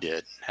how he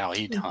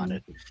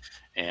hunted.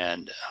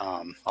 And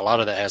a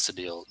lot of that has to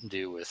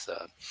do with,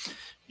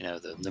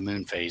 the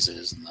moon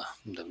phases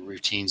and the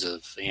routines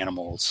of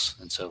animals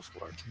and so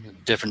forth,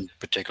 different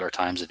particular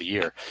times of the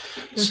year.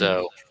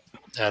 So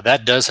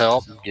that does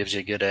help. It gives you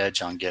a good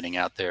edge on getting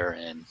out there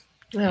and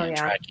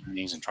tracking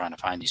these and trying to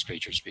find these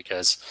creatures,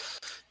 because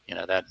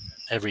that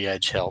every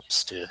edge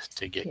helps to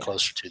get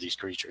closer to these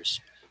creatures.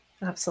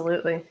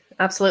 Absolutely.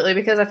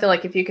 Because I feel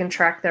like if you can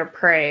track their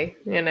prey,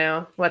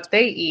 what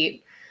they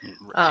eat,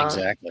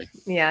 exactly.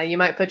 You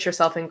might put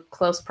yourself in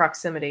close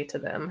proximity to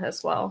them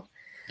as well.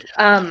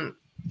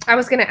 I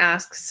was going to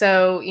ask,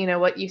 so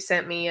what you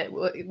sent me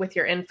with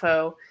your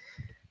info,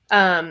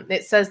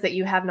 it says that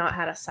you have not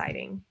had a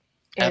sighting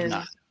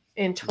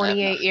in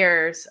 28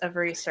 years of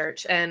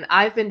research. And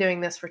I've been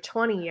doing this for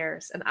 20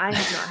 years and I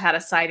have not had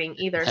a sighting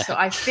either. So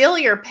I feel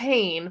your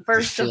pain.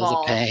 First of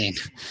all,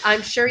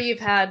 I'm sure you've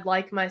had,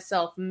 like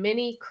myself,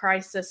 many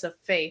crises of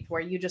faith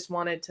where you just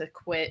wanted to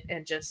quit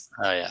and just,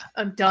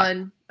 I'm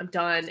done.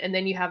 And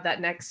then you have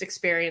that next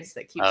experience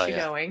that keeps you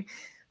going.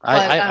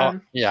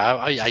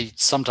 I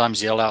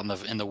sometimes yell out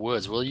in the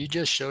woods, will you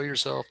just show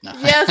yourself? No.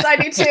 Yes, I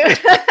do too.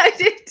 I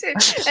do too.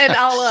 And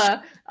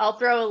I'll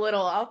throw a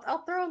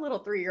little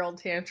 3-year-old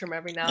tantrum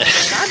every now and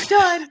then. I'm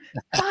done.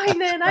 Fine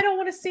then. I don't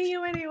want to see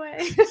you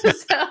anyway.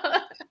 So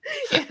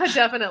yeah,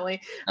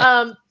 definitely.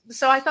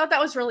 So I thought that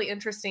was really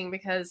interesting,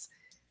 because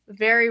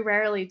very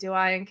rarely do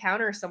I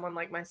encounter someone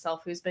like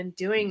myself who's been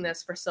doing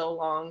this for so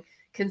long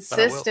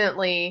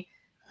consistently.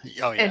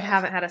 And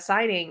haven't had a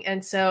sighting.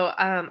 And so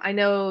I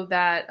know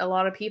that a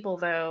lot of people,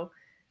 though,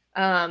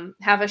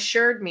 have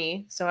assured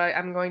me, so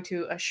I'm going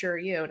to assure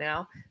you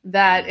now,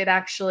 that it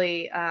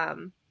actually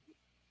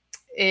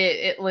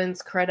it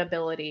lends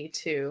credibility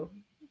to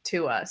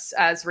us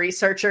as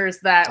researchers,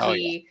 that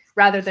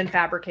rather than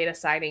fabricate a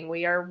sighting,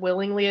 we are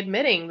willingly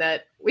admitting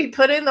that we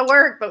put in the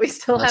work, but we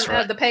still haven't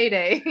had the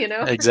payday,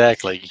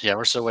 Exactly. Yeah,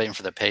 we're still waiting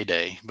for the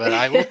payday. But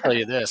I will tell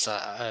you this,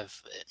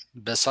 I've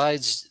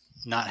besides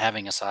not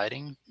having a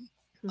sighting,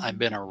 I've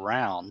been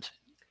around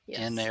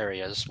in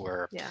areas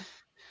where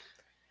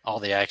all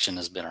the action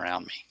has been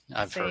around me.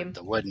 I've heard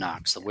the wood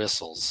knocks, the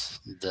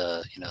whistles,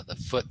 the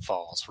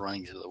footfalls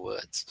running through the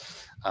woods.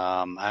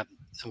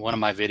 One of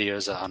my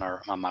videos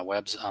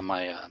on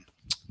my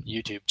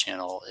YouTube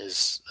channel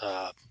is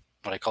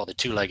what I call the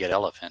two-legged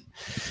elephant.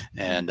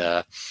 And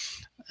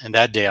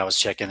that day I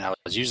was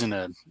using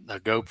a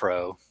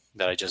GoPro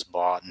that I just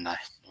bought, and I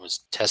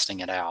was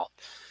testing it out.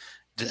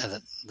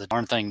 The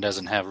darn thing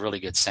doesn't have really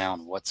good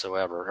sound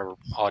whatsoever, or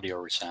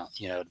audio sound,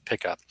 to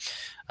pick up.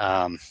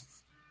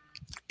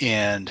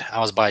 and I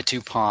was by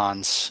two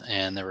ponds,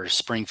 and there were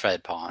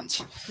spring-fed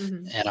ponds,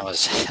 Mm-hmm. and I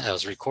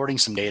was recording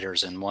some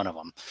gators in one of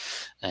them,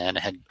 and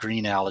it had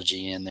green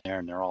algae in there,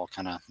 and they're all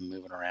kind of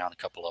moving around, a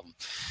couple of them.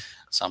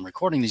 So I'm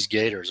recording these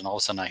gators, and all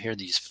of a sudden I hear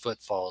these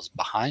footfalls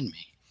behind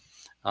me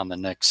on the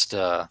next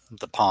the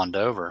pond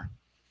over,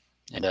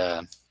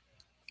 and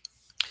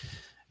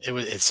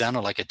it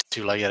sounded like a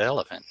two-legged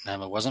elephant.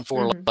 Now, it wasn't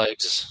four Mm-hmm.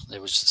 legs;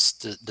 it was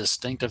just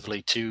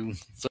distinctively two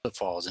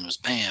footfalls, and it was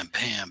bam,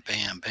 bam,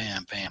 bam,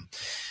 bam, bam,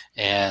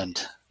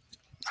 and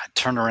I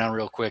turned around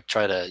real quick,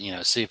 try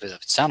to see if it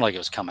sounded like it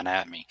was coming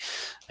at me,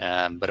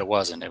 but it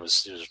wasn't. It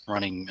was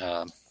running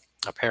a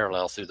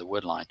parallel through the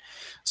wood line.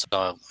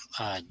 So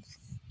I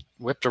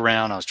whipped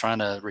around. I was trying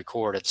to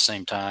record at the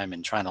same time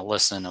and trying to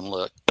listen and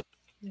look,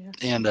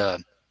 and I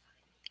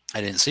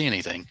didn't see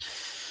anything.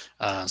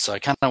 So I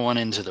kind of went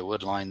into the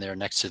wood line there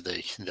next to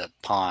the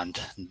pond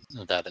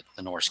that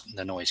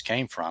the noise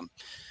came from.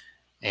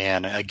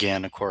 And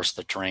again, of course,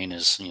 the terrain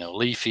is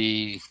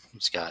leafy.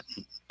 It's got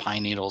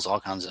pine needles, all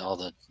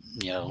the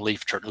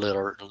leaf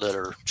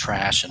litter,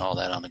 trash, and all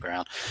that on the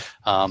ground.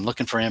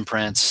 Looking for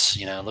imprints,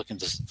 looking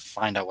to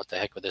find out what the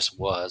heck this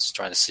was.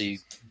 Trying to see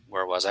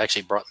where it was. I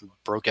actually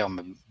broke out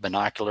my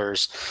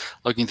binoculars,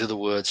 looking through the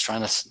woods,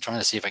 trying to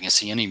see if I can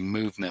see any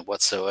movement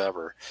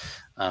whatsoever.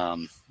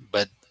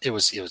 But it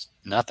was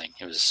nothing.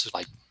 It was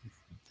like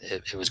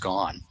it was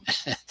gone,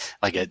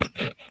 like it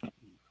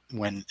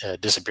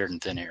disappeared in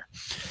thin air.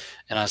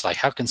 And I was like,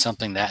 how can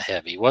something that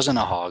heavy? It wasn't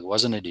a hog,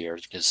 wasn't a deer,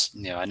 because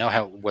I know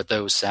what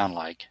those sound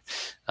like.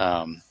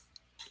 And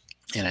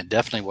it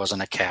definitely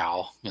wasn't a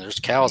cow.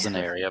 There's cows in the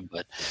area,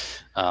 but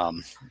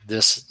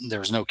there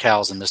was no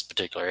cows in this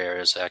particular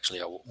area. It's actually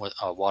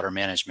a water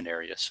management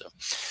area. So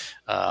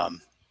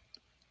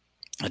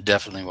it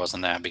definitely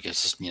wasn't that,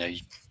 because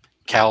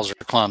cows are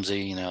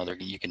clumsy.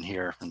 You can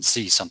hear and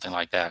see something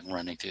like that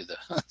running through the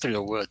through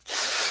the wood.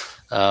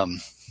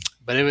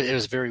 But it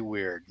was very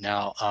weird.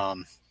 Now,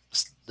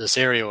 this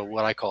area,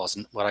 what I call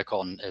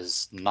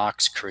is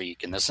Knox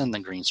Creek, and this is in the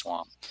Green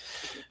Swamp.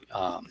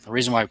 The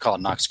reason why we call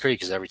it Knox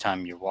Creek is every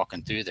time you're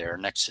walking through there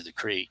next to the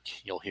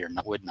creek, you'll hear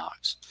wood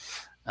knocks.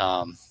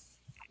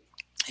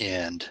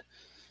 And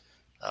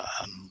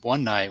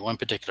one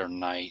particular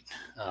night,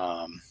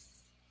 I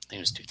think it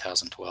was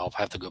 2012.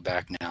 I have to go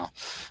back now.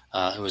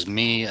 It was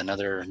me,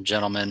 another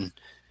gentleman,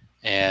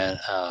 and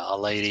a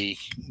lady.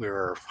 We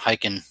were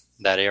hiking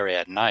that area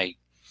at night.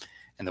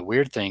 And the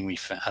weird thing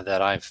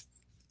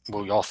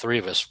all three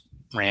of us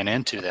ran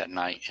into that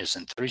night is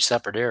in three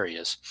separate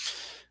areas.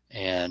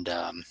 And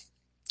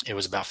it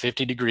was about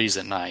 50 degrees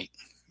at night.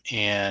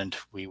 And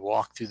we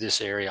walked through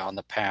this area on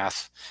the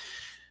path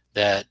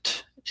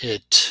that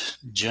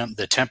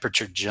the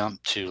temperature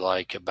jumped to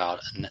like about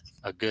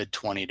a good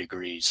 20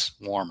 degrees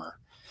warmer.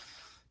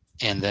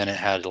 And then it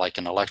had like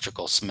an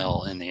electrical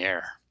smell in the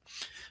air,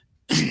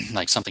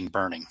 like something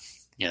burning,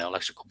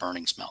 electrical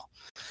burning smell.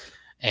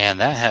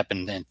 And that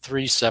happened in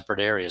three separate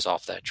areas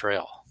off that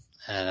trail.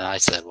 And I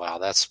said, wow,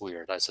 that's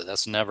weird. I said,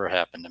 that's never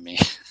happened to me.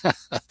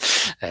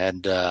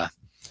 And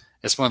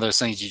it's one of those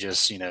things you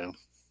just,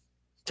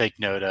 take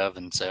note of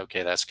and say,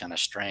 okay, that's kind of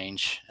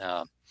strange.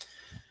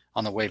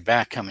 On the way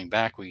back, coming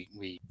back,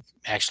 we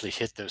actually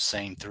hit those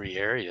same three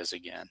areas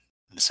again.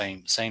 The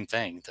same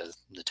thing.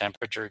 The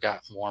temperature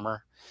got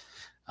warmer,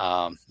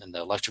 and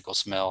the electrical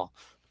smell.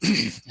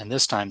 And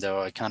this time,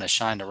 though, I kind of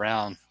shined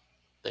around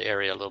the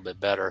area a little bit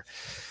better.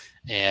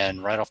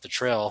 And right off the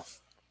trail,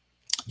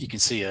 you can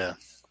see a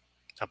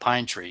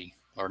pine tree,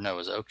 or no, it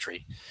was an oak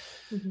tree,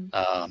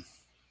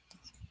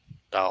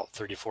 about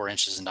 34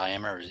 inches in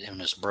diameter, and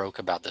it was broke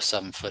about the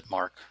 7-foot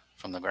mark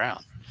from the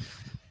ground.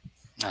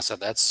 And I said,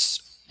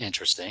 that's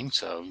interesting.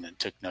 So I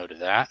took note of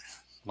that.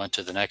 Went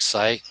to the next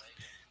site.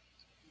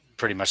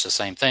 Pretty much the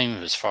same thing. It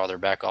was farther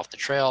back off the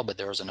trail, but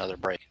there was another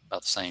break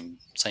about the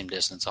same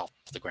distance off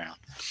the ground.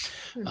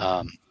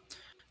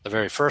 The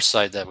very first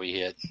site that we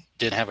hit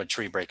didn't have a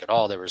tree break at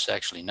all. There was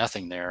actually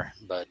nothing there,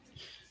 but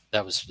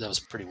that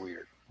was pretty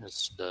weird.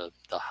 It's the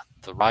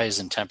rise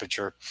in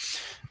temperature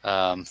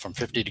from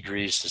 50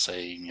 degrees to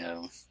say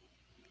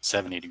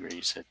 70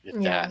 degrees,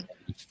 if that,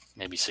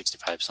 maybe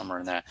 65, somewhere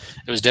in that.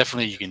 It was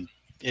definitely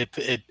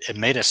it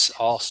made us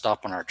all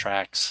stop on our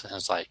tracks. And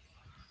it's like,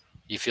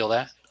 you feel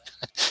that?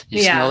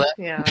 You smell that?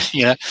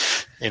 Yeah.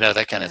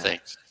 That kind of thing.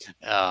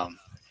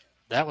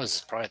 That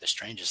was probably the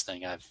strangest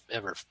thing I've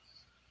ever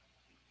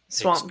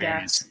swamp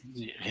gas.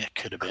 It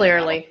could have been.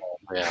 Clearly.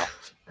 Yeah.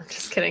 I'm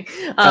just kidding.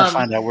 I'll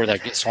find out where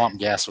that swamp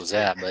gas was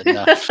at, but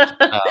no.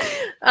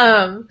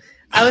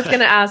 I was going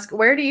to ask,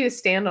 where do you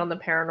stand on the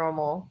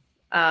paranormal?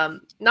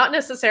 Not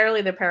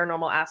necessarily the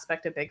paranormal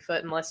aspect of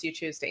Bigfoot, unless you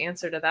choose to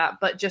answer to that,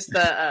 but just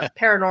the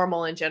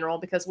paranormal in general,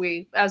 because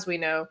as we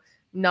know,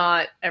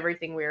 not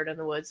everything weird in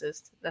the woods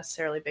is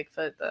necessarily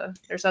Bigfoot.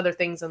 There's other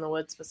things in the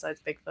woods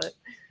besides Bigfoot.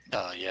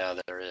 Oh yeah,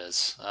 there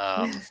is.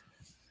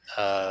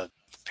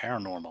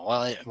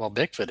 Paranormal. Well,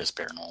 Bigfoot is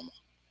paranormal.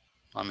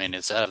 I mean,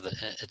 it's out of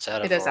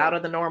It is our out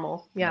of the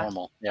normal. Yeah.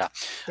 normal. Yeah.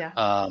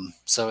 Yeah.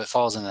 So it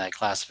falls into that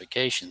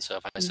classification. So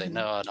if I say, Mm-hmm.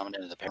 no, I'm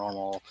into the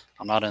paranormal,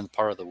 I'm not in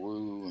part of the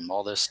woo and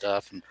all this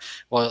stuff. And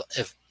well,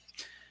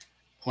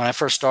 when I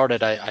first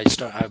started, I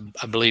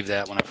believed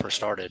that when I first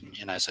started,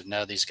 and I said,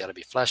 no, these got to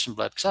be flesh and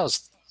blood,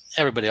 because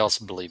everybody else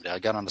believed it. I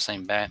got on the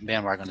same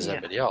bandwagon as Yeah.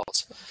 everybody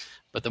else.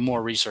 But the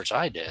more research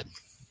I did,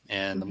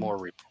 and the Mm-hmm. more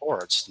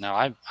reports, now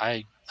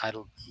I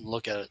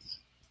look at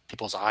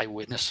people's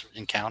eyewitness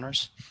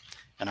encounters,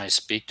 and I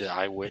speak to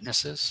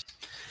eyewitnesses,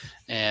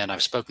 and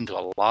I've spoken to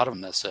a lot of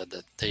them that said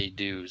that they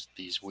do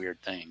these weird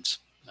things.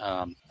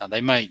 Now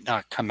they might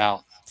not come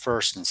out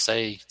first and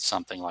say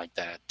something like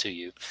that to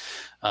you,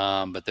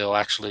 but they'll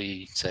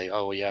actually say,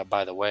 "Oh yeah,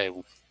 by the way,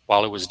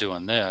 while it was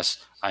doing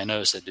this, I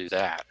noticed it do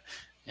that."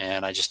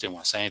 And I just didn't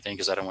want to say anything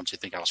because I don't want you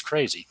to think I was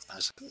crazy.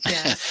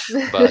 Yes.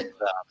 But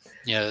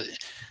you know,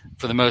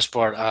 for the most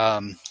part,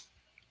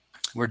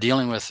 we're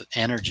dealing with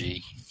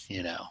energy.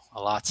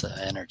 Lots of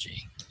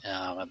energy.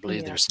 I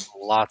believe Yeah. there's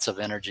lots of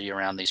energy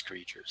around these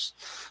creatures.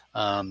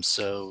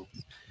 So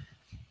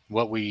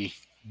what we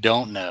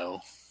don't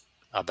know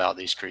about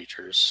these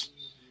creatures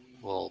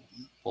will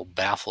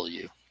baffle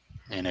you,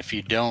 and if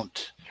you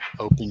don't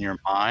open your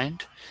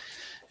mind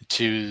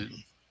to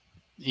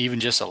even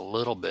just a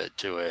little bit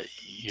to it,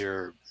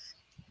 you're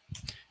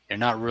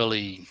not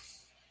really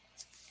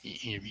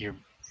you're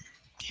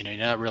you're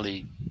not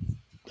really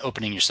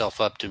opening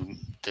yourself up to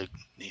the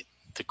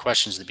the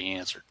questions to be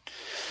answered.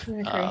 I Uh,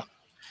 agree.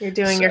 You're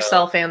doing so,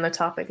 yourself and the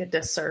topic a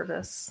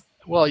disservice.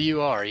 well,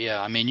 you are,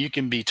 yeah. I mean, you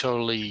can be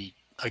totally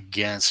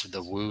against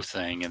the woo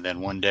thing, and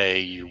then one day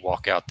you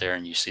walk out there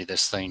and you see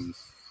this thing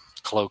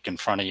cloak in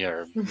front of you,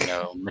 or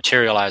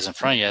materialize in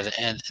front of you,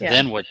 and Yeah.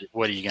 then what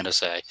are you going to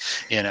say?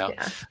 Yeah.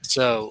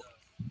 So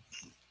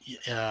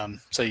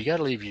so you got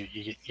to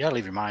you got to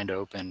leave your mind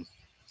open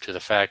to the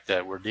fact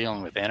that we're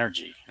dealing with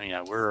energy.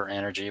 We're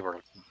energy, we're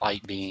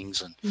light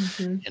beings, and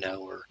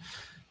Mm-hmm. we're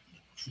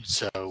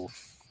so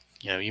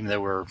even though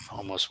we're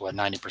almost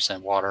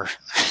 90% water,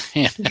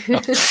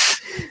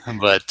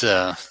 but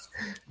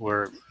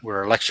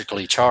we're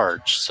electrically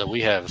charged, so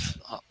we have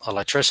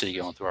electricity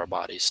going through our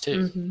bodies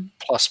too. Mm-hmm.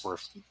 Plus, we're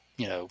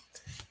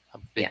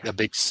a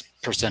big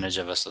percentage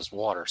of us is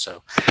water.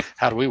 So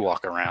how do we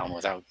walk around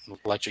without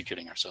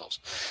electrocuting ourselves?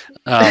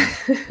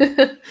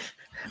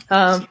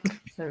 I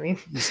mean,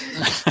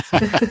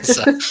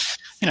 So,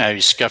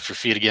 you scuff your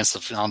feet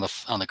against on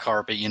the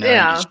carpet, and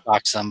yeah. you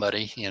shock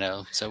somebody,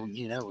 so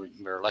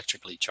we're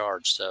electrically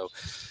charged. So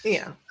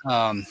Yeah.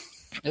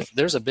 if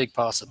there's a big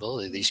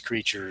possibility these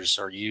creatures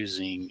are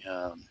using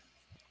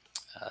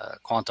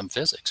quantum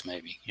physics,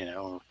 maybe,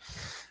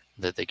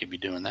 that they could be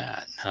doing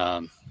that.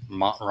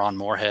 Ron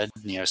Moorhead,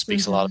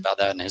 speaks a lot about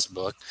that in his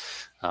book.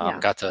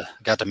 Got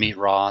to meet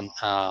Ron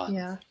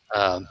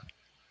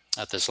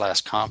at this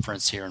last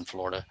conference here in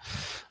Florida.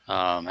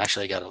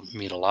 Actually, got to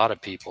meet a lot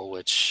of people,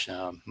 which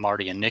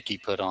Marty and Nikki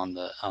put on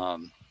the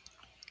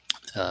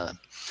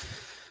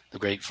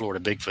Great Florida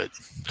Bigfoot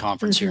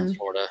Conference here in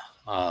Florida.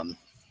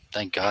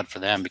 Thank God for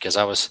them, because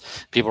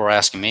people were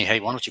asking me, hey,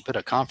 why don't you put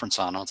a conference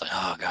on? I was like,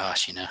 oh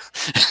gosh, Yeah,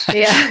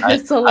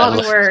 it's a lot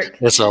of work.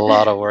 It's a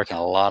lot of work and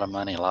a lot of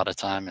money, a lot of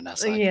time. And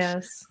that's like,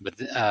 yes. But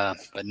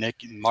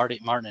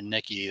Martin and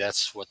Nikki,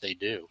 that's what they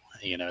do.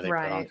 They put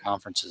on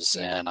conferences,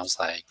 and I was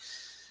like,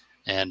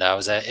 and I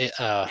was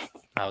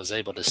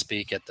able to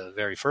speak at the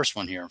very first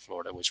one here in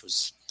Florida, which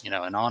was,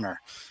 an honor.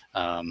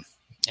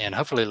 And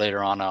hopefully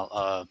later on,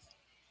 I'll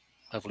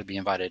hopefully be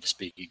invited to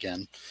speak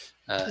again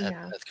at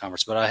the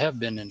conference. But I have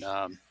been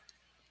on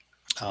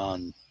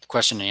the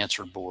question and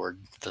answer board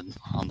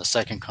on the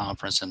second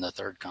conference and the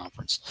third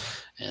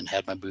conference, and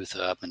had my booth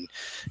up and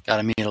got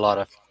to meet a lot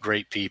of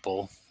great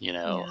people.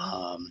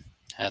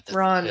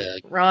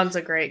 Ron's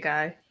a great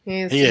guy.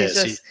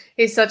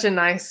 He's such a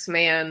nice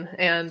man,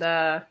 and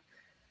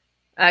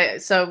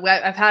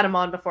I've had him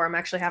on before. I'm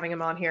actually having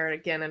him on here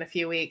again in a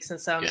few weeks, and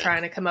so I'm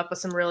trying to come up with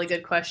some really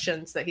good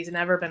questions that he's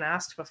never been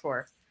asked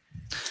before.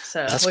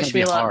 So that's wish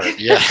me luck. Hard.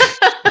 Yeah.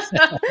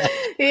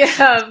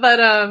 Yeah, but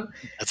I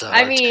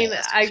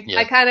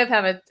kind of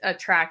have a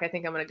track I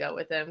think I'm going to go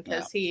with him,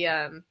 because we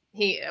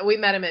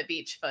met him at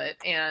Beachfoot,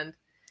 and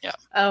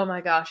oh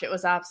my gosh, it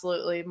was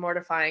absolutely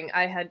mortifying.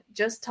 I had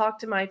just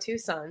talked to my two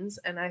sons,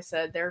 and I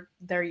said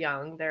they're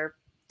young, they're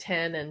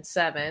 10 and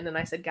 7, and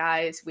I said,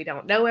 guys, we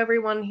don't know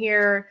everyone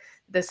here.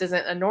 This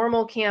isn't a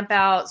normal camp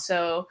out,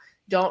 so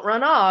don't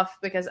run off,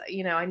 because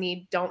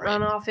don't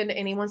run off into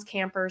anyone's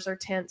campers or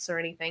tents or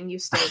anything. You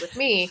stay with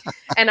me.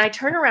 And I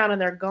turn around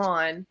and they're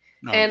gone.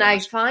 I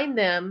find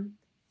them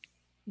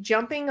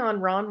jumping on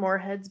Ron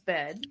Moorhead's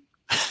bed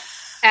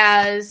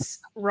as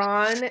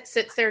Ron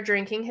sits there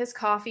drinking his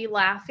coffee,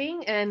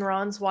 laughing, and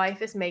Ron's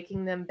wife is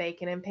making them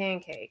bacon and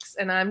pancakes.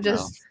 And I'm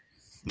just,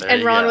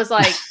 and Ron was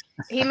like,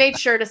 he made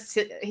sure to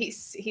sit, he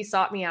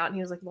sought me out, and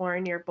he was like,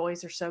 Lauren, your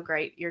boys are so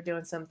great. You're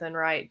doing something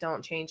right.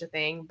 Don't change a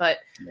thing. But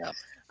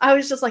I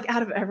was just like,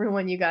 out of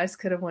everyone you guys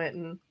could have went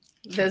and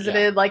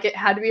visited, like it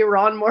had to be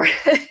Ron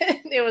Moorhead.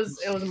 It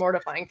was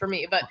mortifying for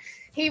me, but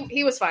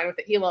he was fine with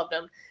it. He loved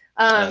him.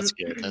 That's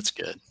good. That's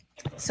good.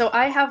 So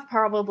I have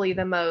probably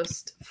the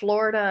most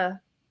Florida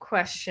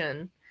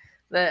question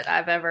that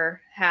I've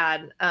ever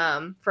had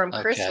from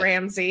Chris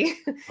Ramsey.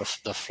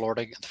 The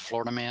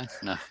Florida man?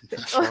 No,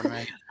 Florida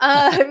man.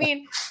 I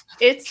mean,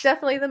 it's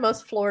definitely the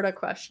most Florida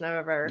question I've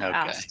ever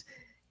asked.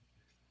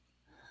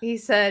 He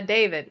said,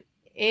 David,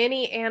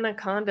 any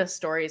anaconda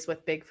stories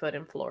with Bigfoot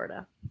in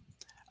Florida?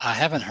 I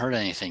haven't heard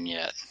anything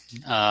yet.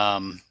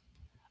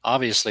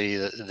 Obviously,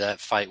 that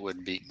fight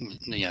would be,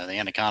 the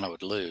anaconda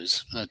would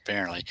lose,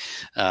 apparently.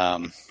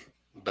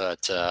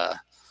 But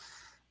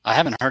I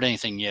haven't heard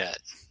anything yet.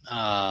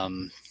 I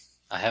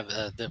have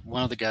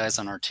one of the guys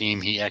on our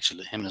team. Him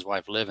and his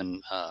wife live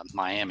in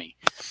Miami,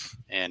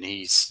 and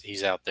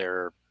he's out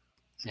there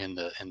in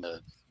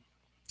the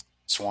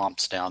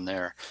swamps down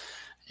there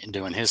and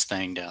doing his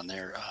thing down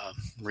there,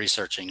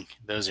 researching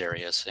those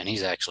areas. And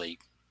he's actually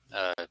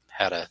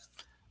had a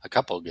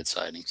couple of good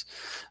sightings.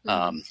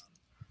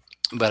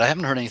 But I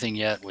haven't heard anything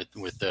yet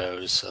with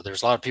those.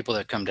 There's a lot of people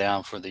that come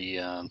down for the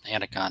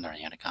anaconda,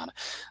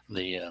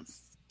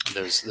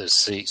 those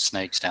sea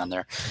snakes down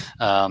there.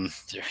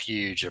 They're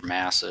huge, they're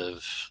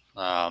massive.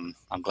 I'm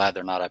glad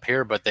they're not up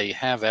here, but they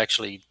have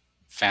actually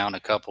found a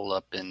couple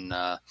up in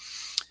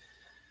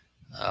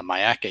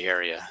Mayaca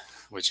area,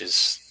 which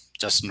is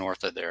just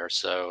north of there.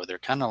 So they're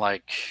kind of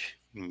like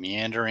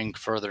meandering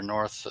further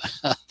north,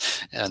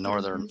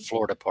 northern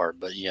Florida part.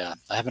 But yeah,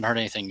 I haven't heard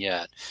anything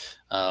yet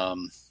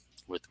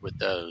with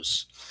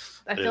those.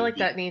 I feel like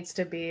that needs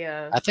to be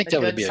a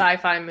good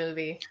sci-fi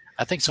movie.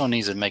 I think someone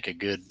needs to make a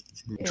good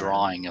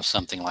drawing of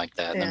something like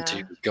that. Them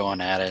two going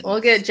at it. We'll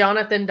get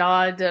Jonathan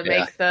Dodd to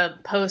make the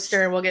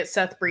poster, and we'll get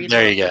Seth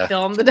Breedlove to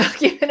film the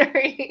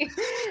documentary.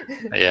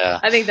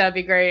 I think that'd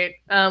be great.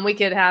 We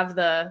could have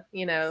the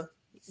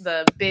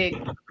big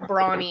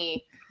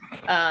brawny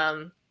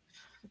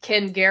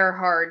Ken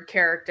Gerhard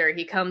character.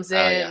 He comes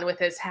in with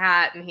his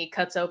hat and he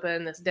cuts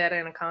open this dead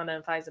anaconda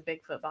and finds a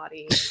Bigfoot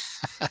body.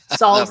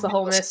 Solves the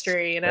whole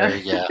mystery, There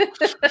you go.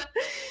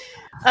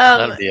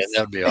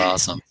 That'd be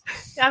awesome.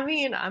 I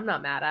mean, I'm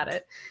not mad at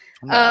it.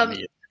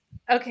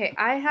 Okay,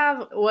 I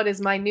have what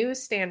is my new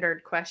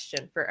standard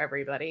question for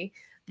everybody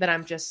that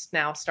I'm just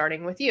now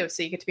starting with you.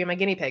 So you get to be my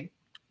guinea pig.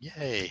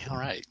 Yay. All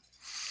right.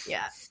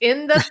 Yeah.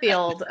 In the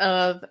field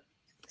of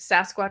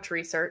Sasquatch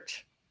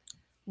research,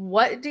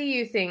 what do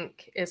you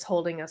think is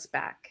holding us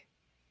back?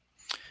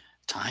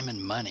 Time and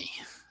money.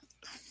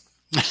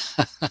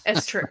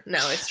 It's true. No,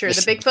 it's true.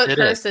 The Bigfoot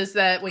curse is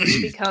that when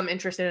you become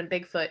interested in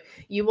Bigfoot,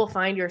 you will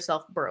find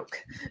yourself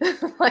broke,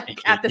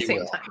 at the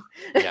same time.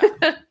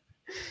 Yeah.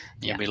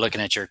 You'll be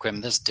looking at your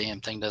equipment. This damn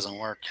thing doesn't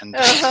work, and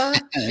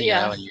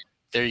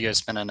there you go,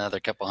 spend another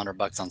couple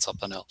 $100 on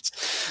something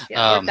else.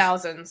 Or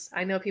thousands.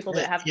 I know people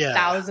that have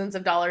thousands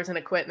of dollars in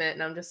equipment,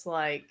 and I'm just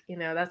like,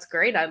 that's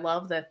great. I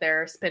love that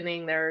they're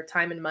spending their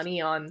time and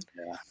money on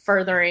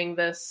furthering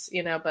this,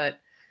 but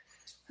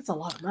that's a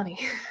lot of money.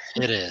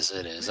 It is.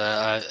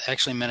 I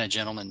actually met a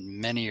gentleman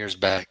many years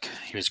back.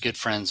 He was good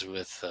friends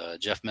with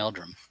Jeff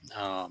Meldrum,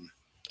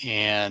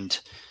 and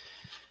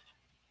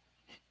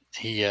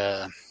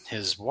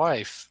his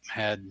wife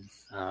had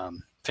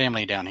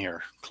family down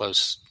here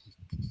close,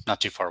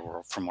 not too far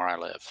from where I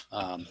live,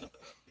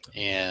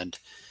 and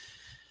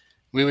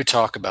we would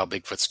talk about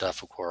Bigfoot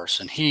stuff, of course.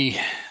 And he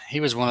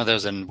was one of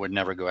those that would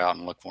never go out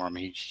and look for him.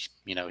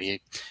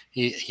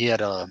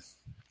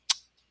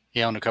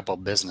 He owned a couple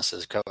of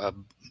businesses,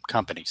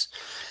 companies.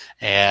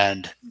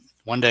 And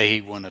one day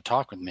he wanted to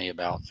talk with me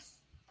about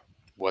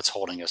what's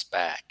holding us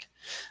back.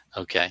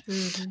 Okay.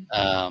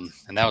 Mm-hmm.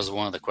 And that was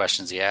one of the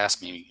questions he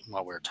asked me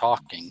while we were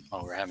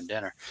having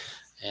dinner.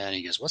 And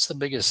he goes, what's the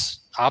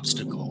biggest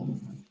obstacle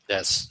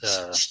that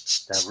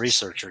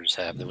researchers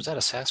have? Was that a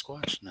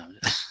Sasquatch? No.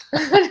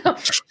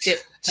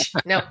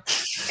 No.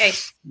 Hey,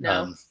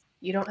 no.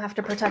 You don't have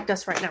to protect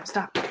us right now.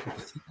 Stop.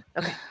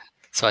 Okay.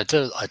 So I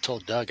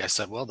told Doug, I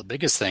said, well, the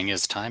biggest thing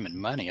is time and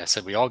money. I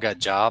said, we all got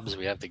jobs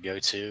we have to go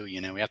to,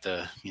 we have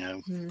to,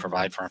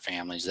 provide for our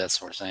families, that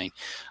sort of thing.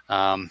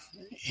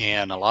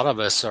 And a lot of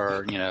us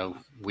are,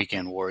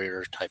 weekend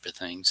warrior type of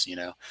things,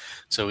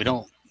 so we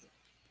don't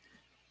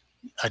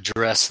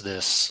address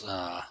this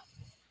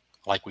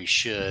like we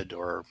should,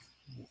 or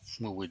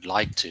we would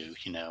like to,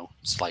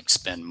 it's like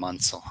spend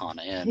months on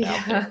end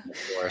out there in the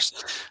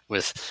forest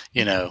with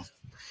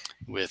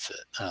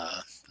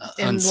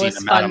unseen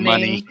amount of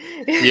money.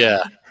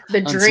 Yeah.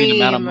 The dream.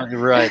 Amount of money,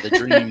 right. The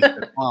dream.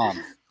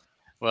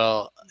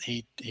 Well,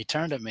 he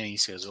turned at me and he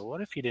says, well,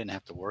 what if you didn't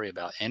have to worry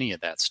about any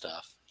of that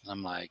stuff?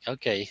 I'm like,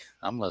 okay,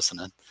 I'm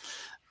listening.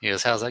 He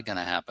goes, how's that going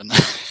to happen?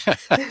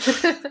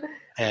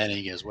 And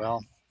he goes,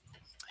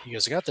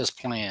 I got this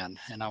plan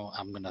and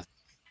I'm going to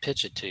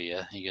pitch it to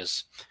you. He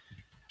goes,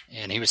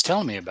 and he was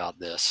telling me about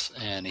this,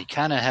 and he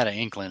kind of had an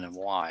inkling of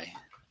why,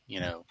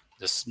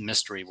 this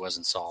mystery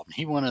wasn't solved.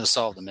 He wanted to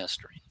solve the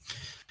mystery.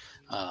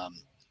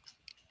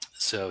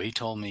 So he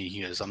told me,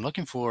 he goes, I'm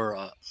looking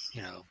for,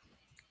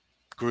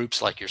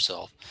 groups like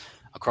yourself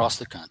across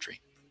the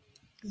country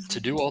to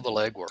do all the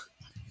legwork,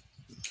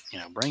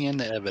 bring in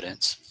the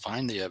evidence,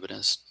 find the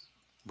evidence,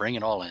 bring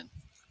it all in,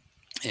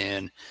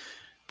 and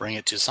bring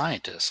it to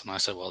scientists. And I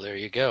said, well, there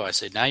you go. I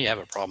said, now you have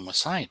a problem with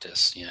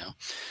scientists. Yeah.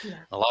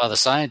 A lot of the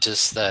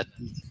scientists that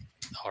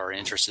are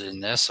interested in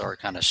this are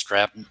kind of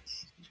strapped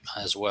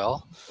as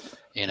well,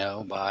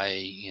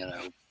 by,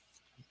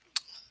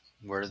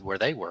 where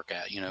they work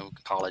at,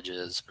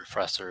 colleges,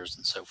 professors,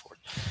 and so forth.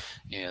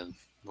 A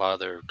lot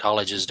of their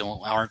colleges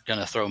aren't going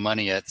to throw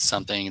money at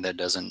something that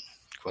doesn't,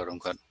 quote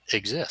unquote,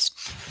 exist.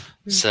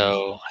 Mm-hmm.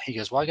 So he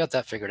goes, well, I got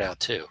that figured out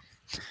too.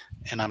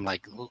 And I'm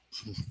like,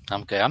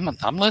 okay,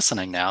 I'm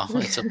listening now.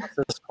 It's a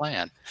this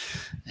plan.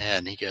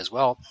 And he goes,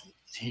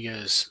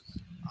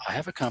 I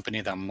have a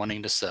company that I'm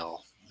wanting to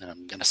sell, and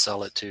I'm going to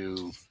sell it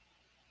to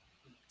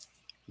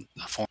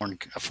a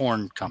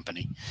foreign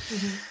company.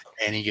 Mm-hmm.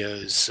 And he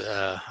goes,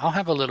 I'll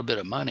have a little bit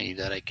of money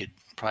that I could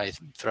probably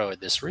throw at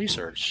this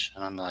research.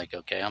 And I'm like,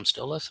 okay, I'm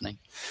still listening.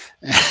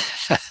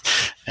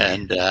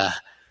 And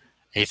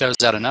he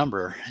throws out a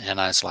number,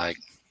 and I was like,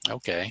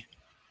 okay,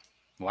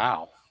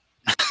 wow.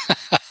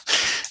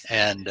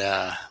 And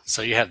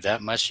so you have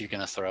that much you're going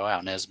to throw out,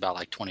 and it's about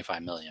like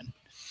 25 million.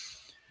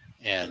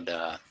 And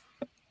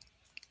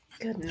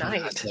good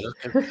night. I said,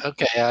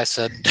 okay. I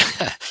said,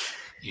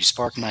 you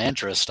sparked my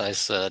interest. I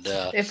said,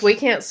 if we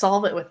can't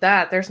solve it with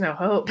that, there's no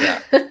hope.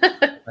 Yeah.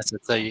 I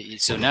said,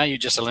 so now you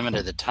just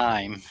eliminated the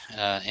time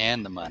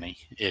and the money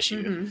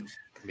issue, Mm-hmm.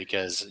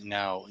 because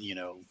now,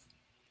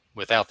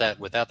 with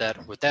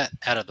that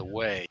out of the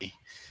way,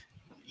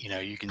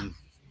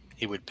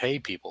 he would pay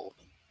people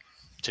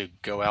to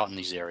go out in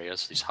these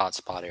areas, these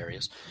hotspot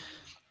areas,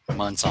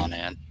 months on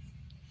end,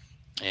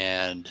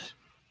 and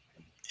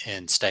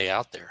stay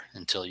out there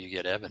until you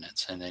get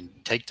evidence, and then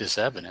take this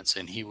evidence.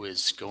 And he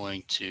was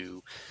going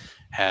to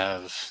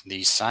have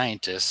these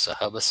scientists, a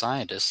hub of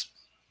scientists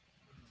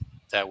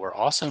that were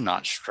also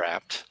not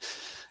strapped,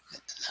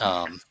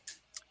 and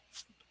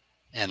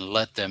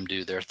let them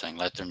do their thing,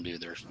 let them do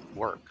their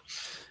work.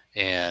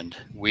 And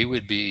we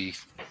would be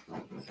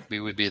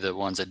the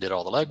ones that did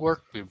all the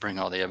legwork. We would bring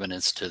all the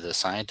evidence to the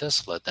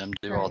scientists, let them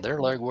do all their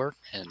legwork,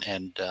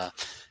 and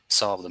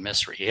solve the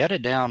mystery. He had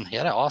it down. He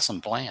had an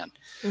awesome plan.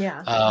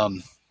 Yeah.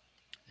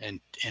 In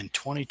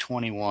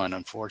 2021,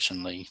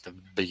 unfortunately, the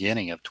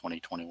beginning of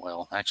 2020,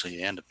 well, actually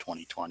the end of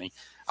 2020,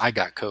 I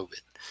got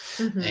COVID.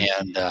 Mm-hmm.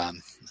 And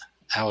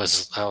I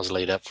was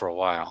laid up for a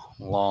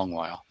long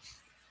while.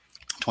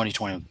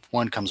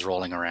 2021 comes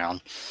rolling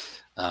around.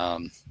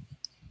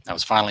 I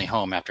was finally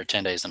home after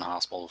 10 days in the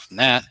hospital from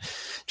that,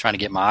 trying to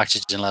get my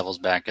oxygen levels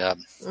back up.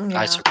 Yeah.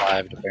 I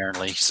survived,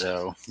 apparently.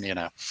 So,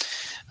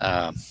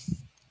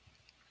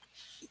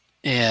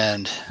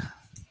 and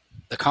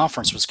the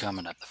conference was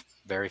coming up. The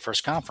very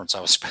first conference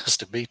I was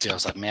supposed to be to. I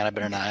was like, man, I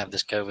better not have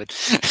this COVID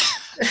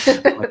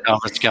when the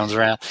conference comes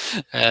around.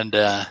 And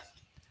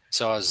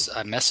so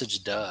I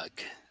messaged Doug.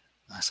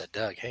 I said,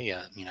 Doug, hey,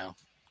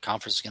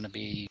 conference is going to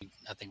be,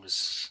 I think it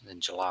was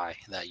in July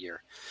that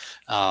year.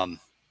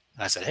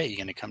 And I said, hey, you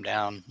going to come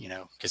down,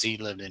 because he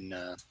lived in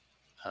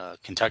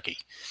Kentucky,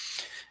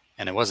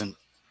 and it wasn't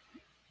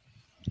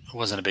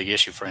a big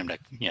issue for him to,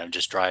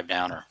 just drive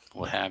down or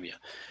what have you.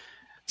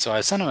 So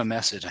I sent him a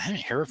message. I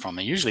hadn't heard from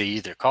him. Usually he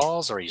either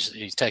calls or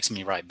he's texting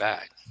me right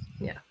back.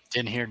 Yeah.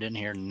 Didn't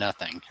hear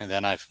nothing. And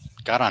then I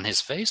got on his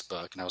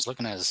Facebook, and I was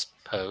looking at his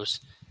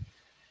post,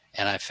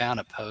 and I found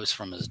a post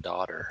from his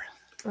daughter.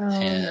 Oh,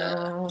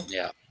 no.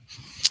 Yeah.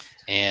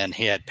 And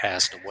he had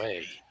passed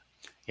away.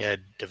 He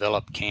had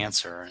developed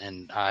cancer,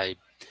 and I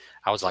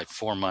was like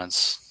 4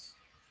 months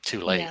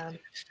too late.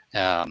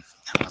 Yeah.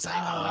 I was like,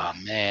 oh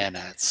man,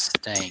 that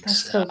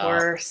stinks. That's the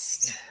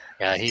worst.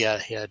 Yeah, he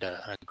had an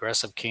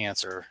aggressive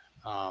cancer,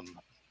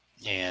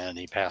 and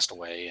he passed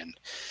away. And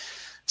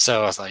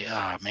so I was like,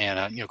 oh man,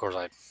 of course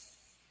I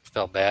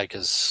felt bad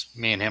because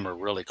me and him are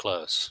really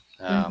close.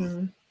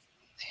 And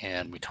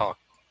we talk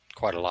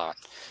quite a lot,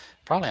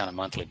 probably on a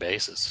monthly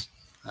basis.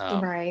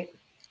 Right.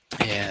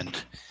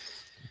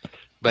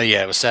 But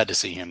yeah, it was sad to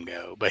see him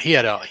go. But he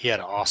had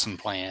an awesome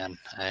plan,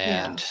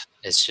 and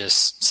it's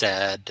just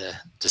sad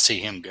to see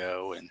him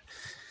go. And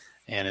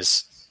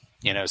it's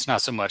it's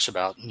not so much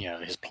about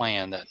his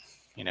plan that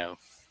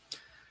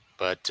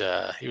but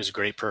he was a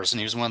great person.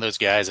 He was one of those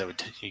guys that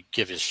would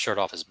give his shirt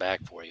off his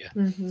back for you.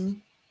 Mm-hmm.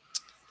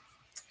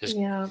 Just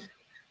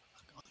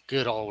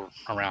good all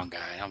around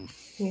guy. I'm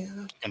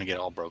gonna get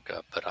all broke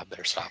up, but I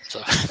better stop.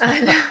 So I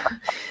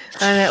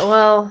know.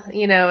 Well,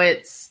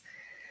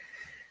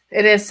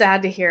 it is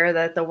sad to hear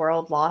that the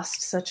world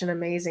lost such an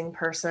amazing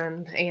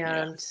person.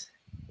 And,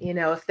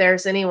 if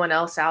there's anyone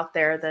else out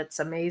there that's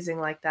amazing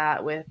like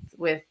that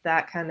with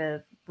that kind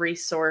of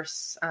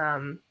resource,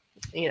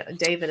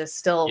 David is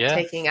still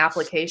taking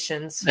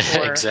applications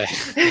for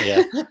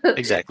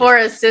exactly for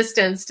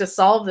assistance to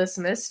solve this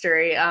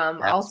mystery.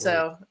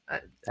 Also,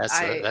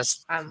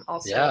 I'm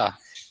also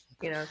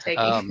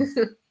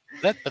taking.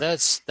 But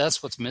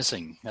that's what's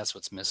missing. That's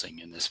what's missing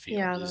in this field.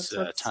 Yeah, it's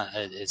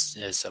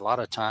a lot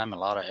of time, a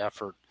lot of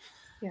effort,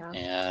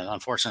 and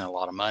unfortunately, a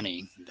lot of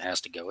money has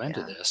to go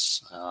into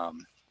this.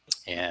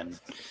 And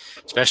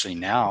especially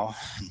now,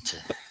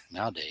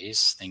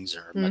 nowadays things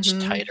are much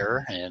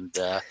tighter, and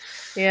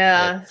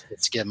yeah,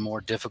 it's getting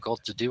more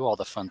difficult to do all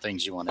the fun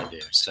things you want to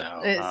do.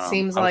 So it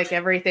seems like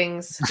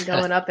everything's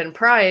going up in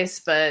price,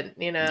 but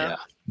yeah.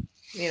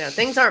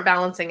 Things aren't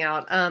balancing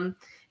out.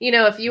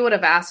 If you would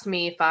have asked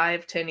me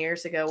 5-10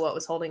 years ago what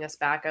was holding us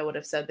back, I would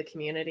have said the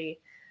community,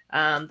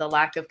 the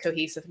lack of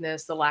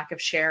cohesiveness, the lack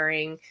of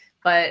sharing.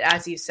 But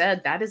as you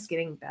said, that is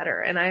getting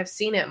better, and I've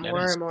seen it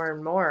more and more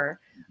and more.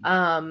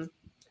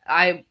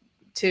 I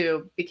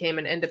too became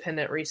an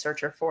independent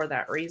researcher for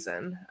that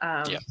reason,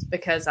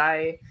 because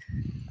I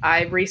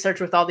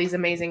research with all these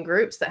amazing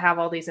groups that have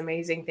all these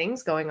amazing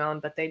things going on,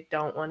 but they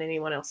don't want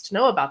anyone else to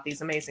know about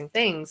these amazing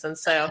things. And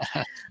so,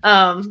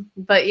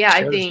 but yeah,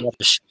 I think you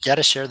got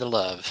to share the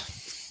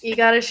love. You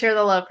got to share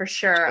the love for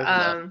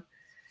sure.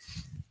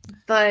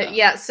 But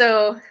yeah,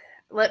 so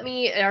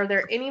are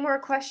there any more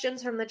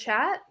questions from the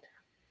chat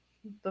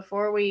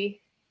before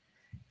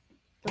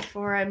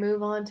I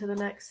move on to the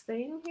next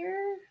thing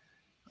here?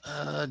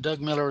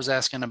 Doug Miller was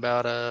asking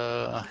about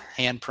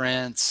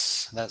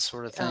handprints, that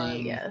sort of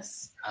thing.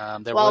 Yes.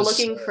 While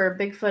looking for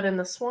Bigfoot in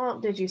the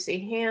swamp, did you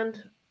see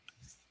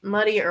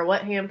muddy or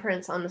wet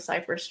handprints on the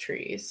cypress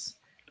trees?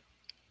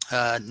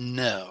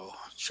 No,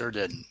 sure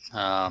didn't.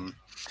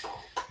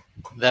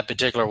 That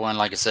particular one,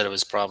 like I said, it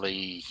was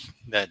probably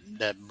that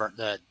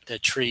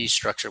tree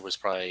structure was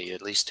probably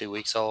at least 2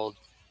 weeks old,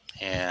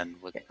 and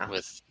with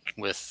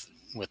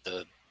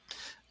the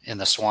in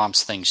the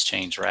swamps, things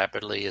change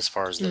rapidly as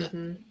far as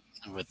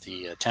with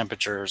the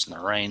temperatures and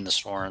the rain, the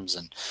storms,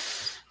 and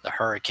the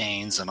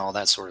hurricanes and all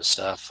that sort of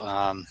stuff.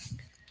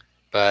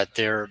 But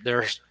there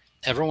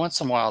every once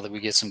in a while that we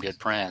get some good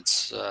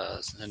prints,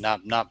 and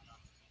not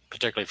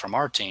particularly from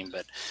our team,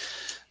 but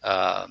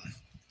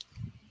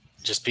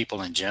just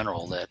people in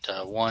general.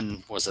 That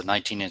one was a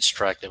 19-inch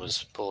truck that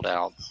was pulled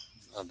out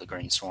of the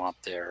green swamp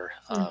there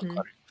quite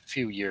a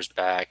few years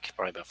back,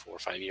 probably about 4 or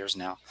 5 years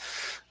now.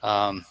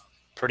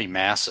 Pretty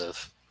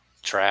massive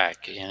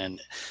track,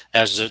 and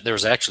there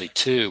was actually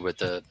two, but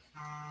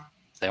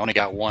they only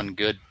got one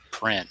good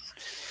print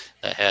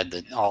that had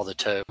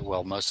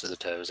most of the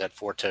toes had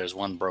 4 toes.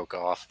 One broke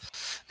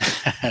off,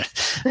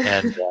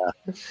 and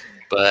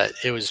but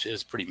it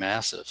was pretty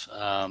massive.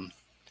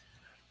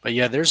 But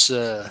yeah, there's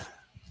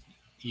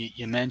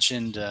you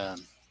mentioned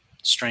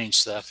strange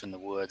stuff in the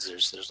woods.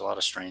 There's a lot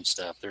of strange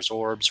stuff. There's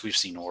orbs. We've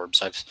seen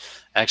orbs. I've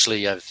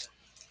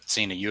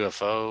seen a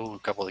UFO. A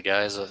couple of the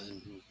guys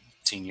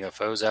seen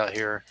UFOs out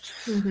here.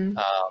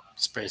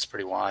 It's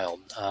pretty wild.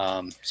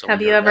 So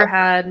have you ever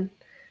had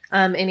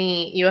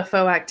any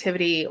UFO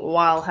activity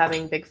while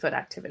having Bigfoot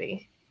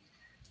activity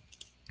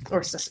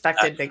or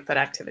suspected Bigfoot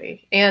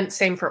activity? And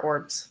same for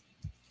orbs.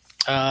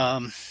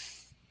 Not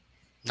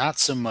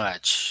so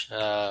much.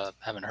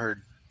 Haven't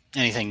heard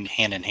anything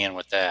hand in hand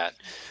with that.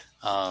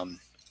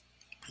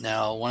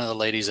 Now, one of the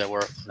ladies that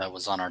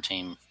was on our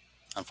team,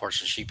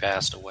 unfortunately, she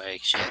passed away.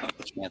 She had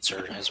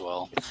cancer as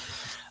well.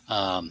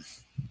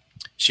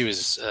 She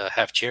was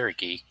half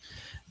Cherokee,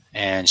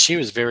 and she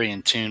was very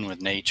in tune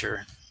with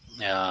nature.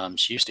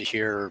 She used to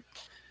hear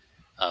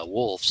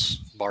wolves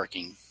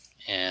barking,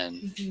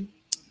 and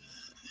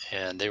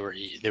they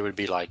would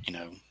be like,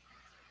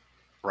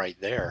 right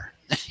there,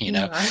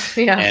 yeah.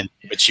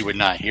 But she would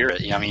not hear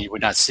it. You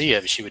would not see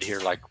it, but she would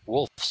hear like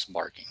wolves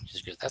barking.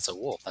 She goes, "That's a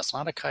wolf. That's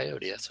not a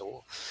coyote. That's a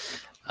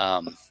wolf."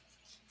 And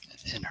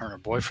her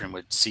boyfriend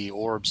would see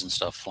orbs and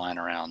stuff flying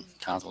around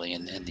constantly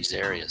in these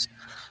areas.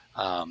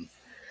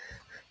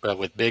 But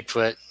with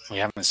Bigfoot, we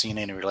haven't seen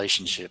any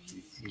relationship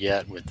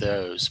yet with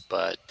those,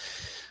 but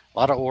a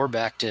lot of orb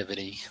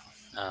activity.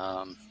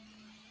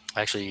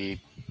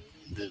 Actually,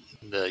 the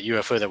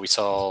UFO that we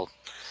saw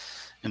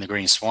in the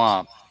Green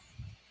Swamp,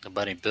 the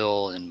buddy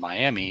Bill in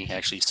Miami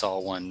actually saw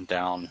one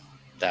down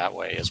that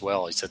way as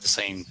well. He said the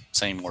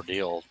same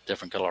ordeal,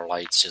 different color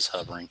lights just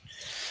hovering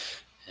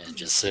and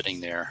just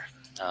sitting there.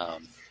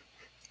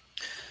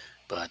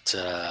 But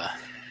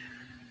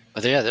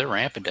yeah, they're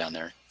rampant down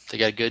there. They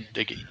got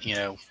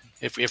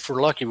if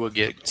we're lucky, we'll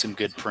get some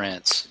good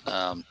prints.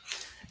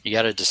 You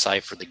got to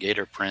decipher the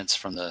gator prints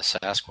from the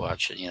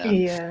Sasquatch.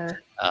 Yeah.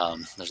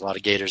 There's a lot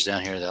of gators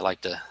down here that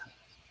like to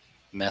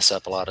mess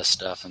up a lot of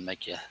stuff and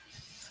make you,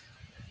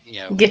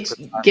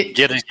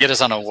 get us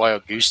on a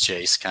wild goose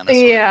chase kind of.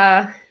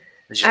 Yeah.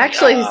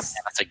 Actually,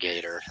 that's a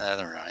gator.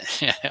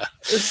 Right. Yeah.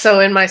 So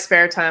in my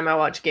spare time, I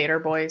watch Gator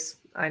Boys.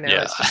 I know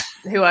it's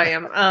who I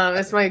am.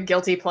 It's my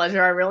guilty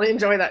pleasure. I really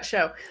enjoy that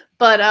show.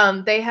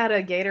 But they had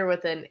a gator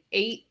with an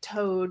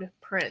 8-toed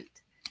print.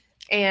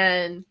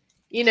 And,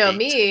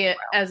 me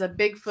as a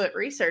Bigfoot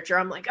researcher,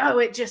 I'm like, oh,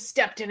 it just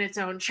stepped in its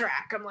own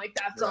track. I'm like,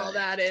 that's all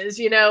that is,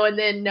 And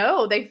then,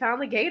 no, they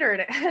found the gator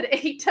and it had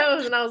 8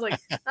 toes. And I was like,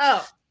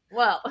 oh,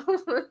 well,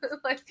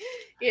 but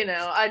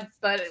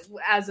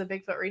as a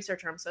Bigfoot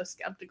researcher, I'm so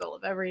skeptical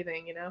of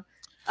everything,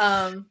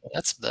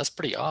 That's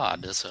pretty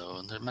odd.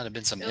 So there might have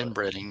been some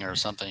inbreeding or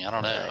something. I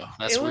don't know.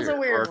 That's it was weird. A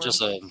weird or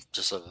one.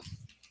 just a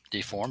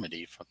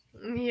deformity.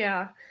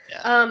 Yeah.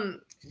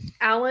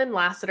 Alan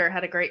Lassiter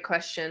had a great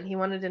question. He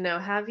wanted to know,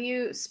 have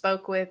you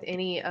spoke with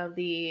any of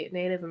the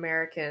Native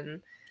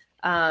American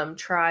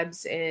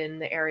tribes in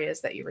the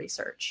areas that you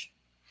research?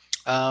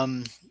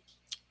 I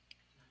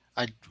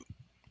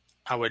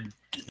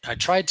I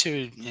tried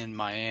to in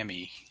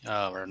Miami,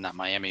 or not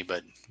Miami,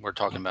 but we're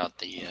talking about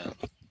the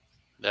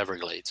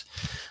Everglades.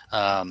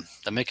 The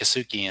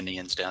Miccosukee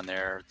Indians down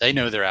there, they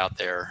know they're out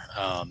there.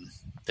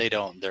 They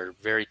don't. They're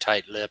very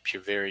tight-lipped.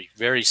 You're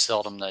very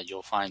seldom that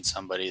you'll find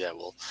somebody that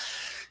will,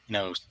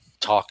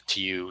 talk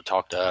to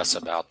us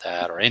about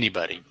that, or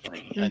anybody,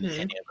 any of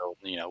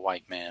the,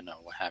 white men or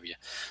what have you.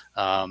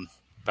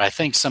 But I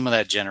think some of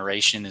that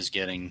generation is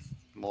getting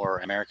more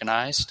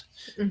Americanized.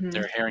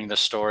 They're hearing the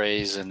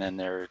stories, and then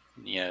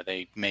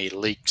they may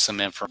leak some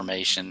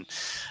information.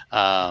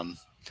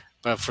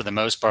 But for the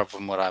most part,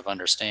 from what I've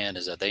understand,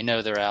 is that they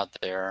know they're out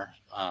there.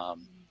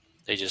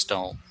 They just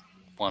don't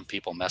want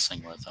people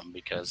messing with them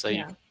because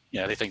they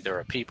think they're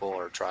a people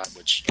or a tribe,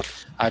 which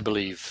I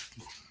believe,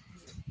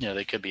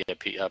 they could be a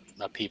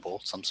people,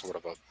 some sort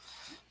of a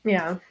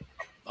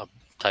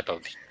type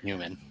of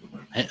human,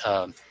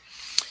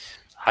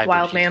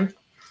 Wild man.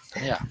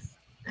 Yeah,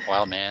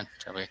 wild man.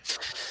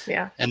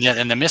 Yeah.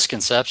 And the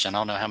misconception, I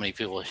don't know how many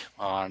people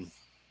on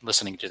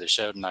listening to the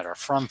show tonight are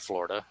from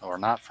Florida or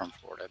not from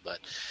Florida, but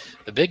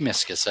the big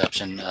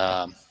misconception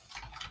that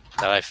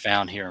I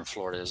found here in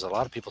Florida is a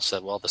lot of people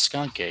said, well, the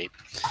skunk ape,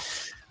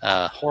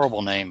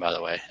 horrible name, by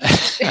the way,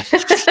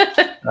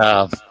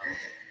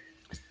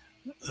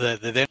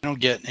 they don't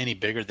get any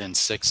bigger than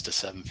 6 to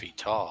 7 feet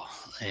tall.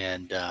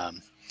 And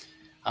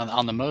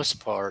on the most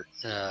part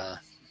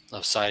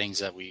of sightings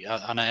that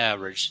on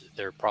average,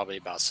 they're probably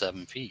about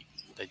 7 feet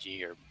that you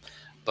hear.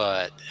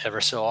 But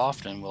ever so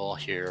often we'll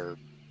hear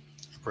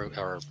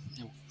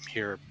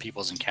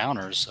people's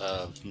encounters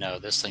of, no,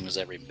 this thing was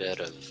every bit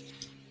of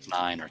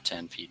 9 or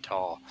 10 feet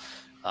tall.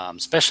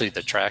 Especially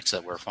the tracks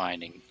that we're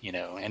finding,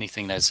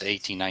 anything that's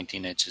 18,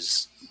 19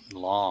 inches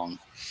long,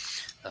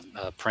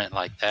 a print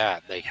like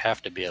that, they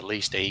have to be at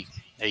least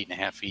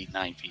 8.5 feet,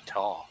 9 feet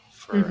tall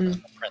for a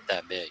print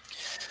that big.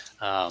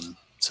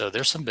 So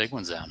there's some big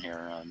ones down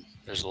here.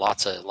 There's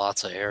lots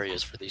of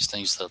areas for these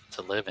things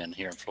to live in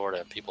here in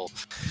Florida. People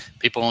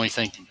only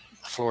think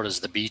Florida's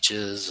the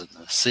beaches and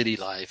the city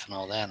life and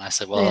all that. And I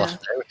said, well,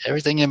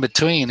 everything in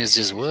between is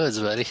just woods,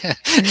 buddy.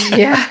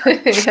 Yeah.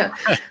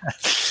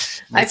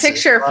 I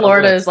picture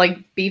Florida as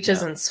like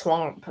beaches and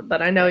swamp,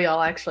 but I know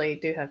y'all actually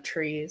do have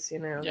trees,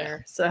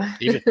 there. So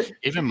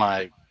even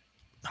my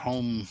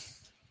home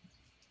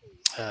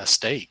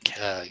state,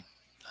 I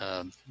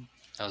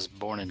was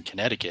born in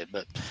Connecticut,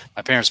 but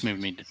my parents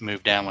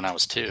moved down when I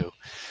was 2.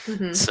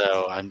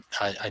 So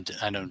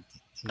I know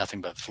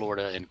nothing but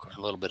Florida and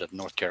a little bit of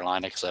North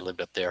Carolina because I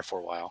lived up there for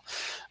a while.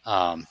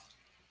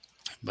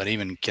 But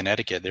even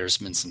Connecticut, there's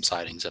been some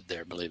sightings up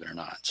there, believe it or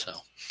not. So,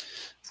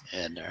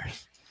 and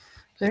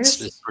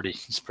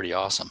it's pretty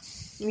awesome.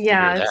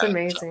 Yeah, it's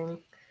amazing. So.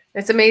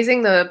 It's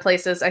amazing the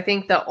places. I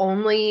think the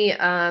only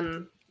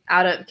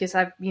because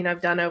I've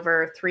done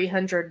over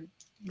 300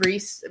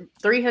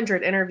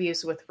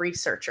 interviews with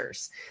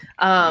researchers.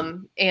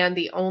 And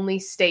the only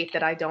state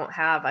that I don't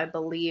have, I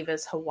believe,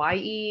 is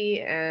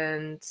Hawaii,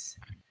 and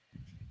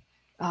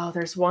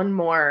there's one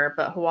more,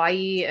 but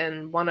Hawaii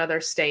and one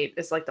other state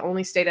is like the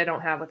only state I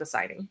don't have with a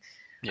sighting,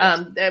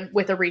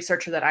 with a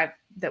researcher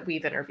that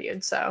we've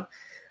interviewed. So,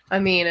 I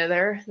mean,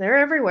 they're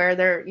everywhere.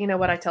 They're,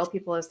 what I tell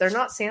people is they're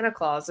not Santa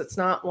Claus. It's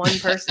not one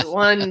person,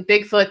 one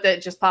Bigfoot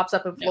that just pops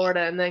up in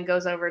Florida and then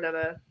goes over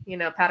to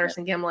the,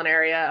 Patterson-Gimlin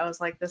area. I was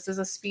like, this is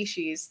a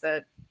species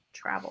that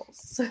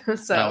travels.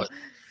 So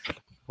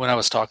when I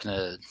was talking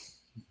to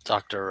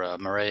Dr.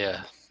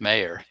 Maria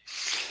Mayer,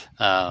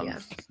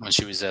 when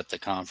she was at the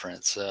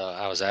conference,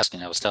 I was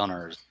telling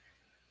her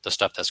the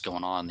stuff that's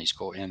going on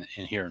in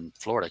here in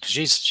Florida, because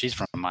she's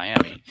from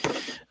Miami,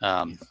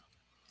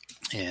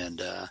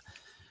 and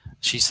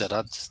she said,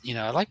 I'd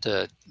like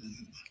to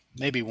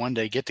maybe one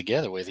day get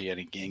together with you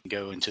and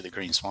go into the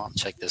Green Swamp and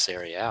check this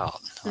area out.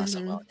 I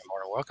said, well, you're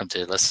more than welcome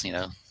to. Let's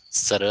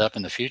set it up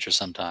in the future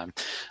sometime.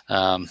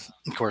 Of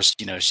course,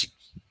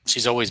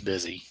 she's always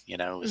busy,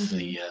 with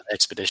the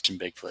expedition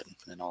Bigfoot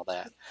and all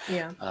that.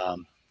 Yeah.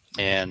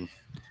 And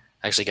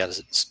I actually got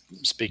to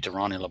speak to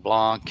Ronnie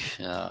LeBlanc.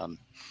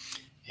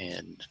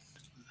 And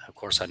of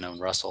course, I've known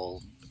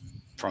Russell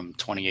from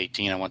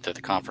 2018. I went to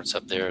the conference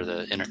up there,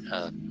 the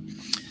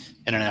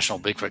International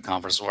Bigfoot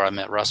Conference, where I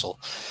met Russell.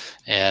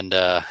 And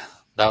that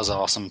was an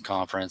awesome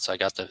conference. I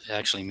got to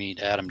actually meet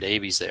Adam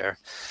Davies there.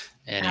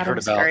 And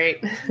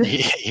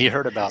he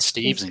heard about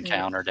Steve's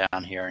encounter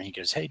down here, and he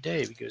goes, "Hey,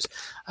 Dave," he goes,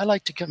 "I'd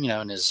like to come,"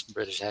 in his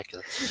British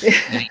accent,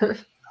 "I'd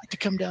like to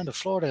come down to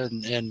Florida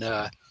and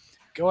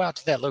go out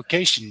to that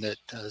location that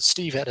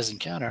Steve had his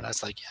encounter." And I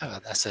was like, "Yeah,"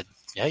 I said,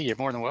 "Yeah, you're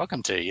more than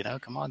welcome to,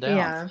 come on down.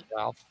 Yeah.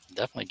 I'll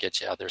definitely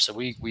get you out there." So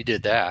we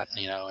did that,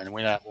 and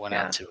we went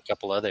out to a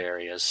couple other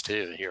areas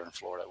too here in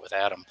Florida with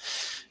Adam.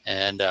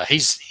 And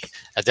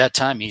at that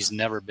time, he's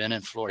never been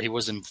in Florida. He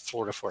was in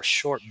Florida for a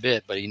short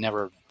bit, but he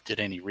never did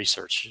any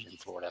research in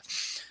Florida.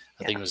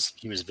 I think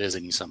he was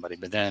visiting somebody,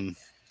 but then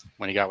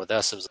when he got with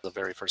us, it was the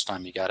very first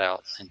time he got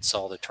out and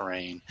saw the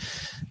terrain.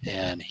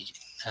 And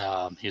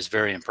he was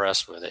very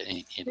impressed with it.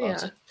 He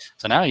loves Yeah. it.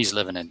 So now he's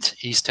living in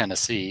East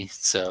Tennessee.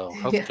 So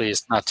Yeah. hopefully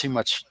it's not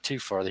too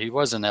far. He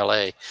was in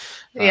LA.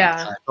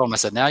 Yeah. I told him, I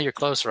said, now you're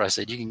closer. I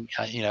said, you can,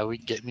 we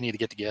need to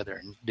get together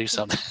and do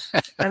something.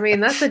 I mean,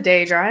 that's a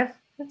day drive.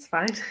 That's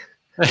fine.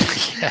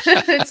 Yeah.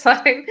 It's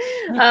fine.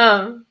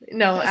 No, That's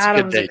a good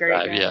Adam's a day great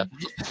drive. guy. Yeah.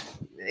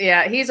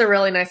 Yeah, he's a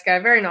really nice guy,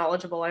 very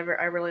knowledgeable. I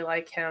really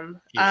like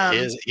him. Yeah.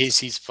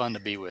 He's fun to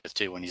be with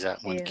too when Yeah.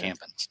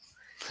 camping.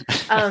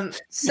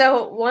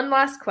 So one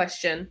last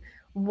question.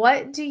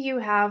 What do you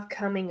have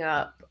coming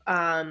up?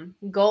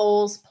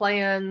 Goals,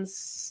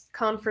 plans,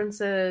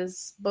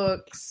 conferences,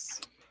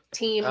 books,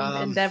 team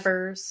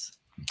endeavors?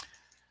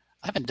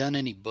 I haven't done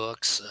any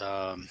books.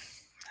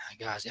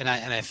 Gosh, and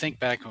I think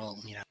back,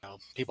 well,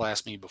 people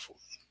ask me before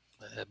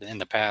in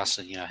the past,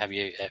 have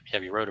you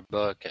wrote a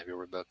book? Have you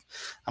wrote a book?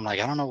 I'm like,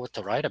 I don't know what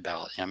to write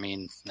about. I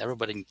mean,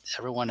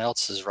 everyone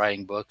else is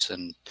writing books,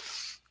 and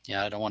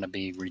I don't want to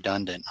be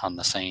redundant on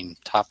the same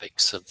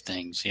topics of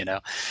things, and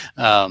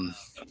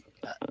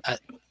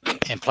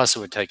plus it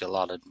would take a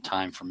lot of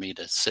time for me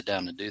to sit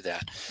down and do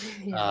that.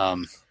 Yeah.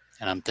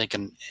 And I'm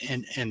thinking,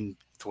 and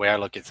the way I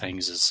look at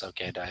things is,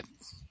 okay, do I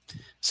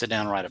sit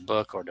down and write a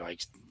book, or do I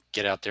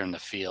get out there in the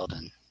field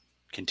and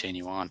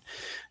continue on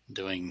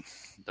doing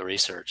the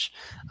research?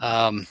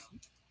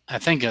 I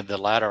think of the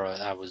latter.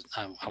 I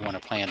want to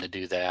plan to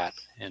do that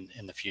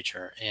in the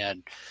future,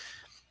 and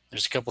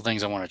there's a couple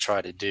things I want to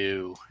try to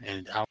do,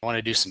 and I want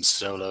to do some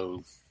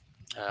solo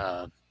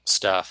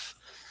stuff,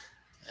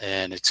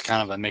 and it's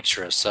kind of a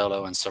mixture of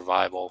solo and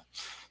survival,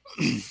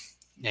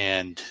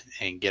 and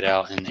get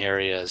out in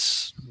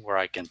areas where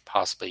I can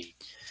possibly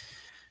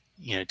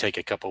take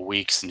a couple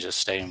weeks and just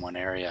stay in one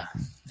area,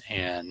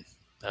 and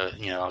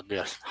I'll be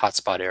a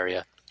hotspot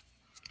area,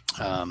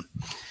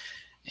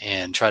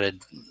 and try to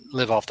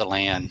live off the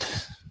land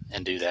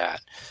and do that.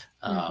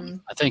 I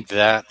think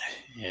that,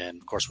 and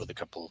of course with a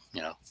couple,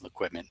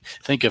 equipment.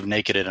 Think of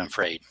Naked and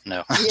Afraid.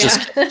 No,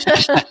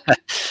 Yeah.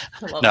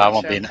 No, I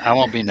won't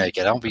be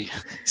naked. I won't be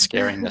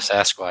scaring the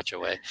Sasquatch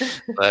away.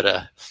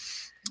 But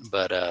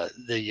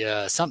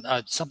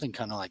something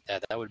kind of like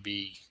that. That would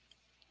be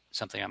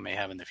something I may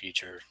have in the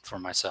future for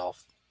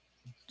myself.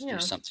 To do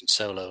something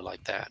solo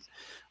like that,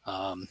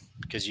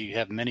 because you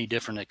have many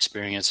different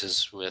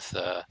experiences with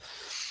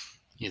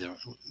either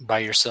by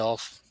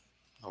yourself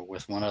or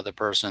with one other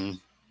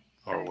person,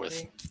 or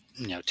with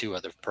two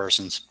other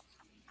persons.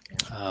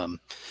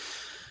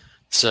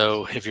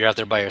 So if you're out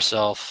there by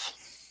yourself,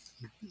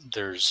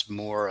 there's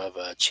more of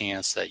a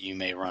chance that you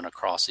may run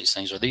across these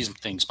things, or these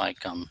things might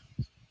come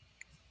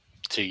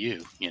to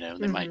you.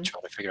 They might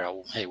try to figure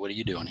out, hey, what are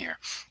you doing here?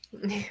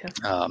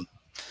 Yeah.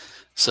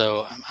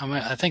 So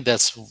I think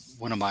that's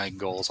one of my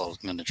goals. I was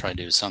going to try to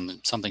do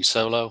something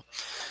solo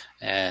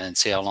and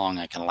see how long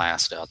I can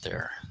last out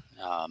there,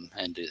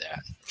 and do that.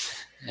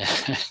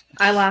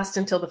 I last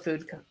until the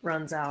food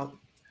runs out.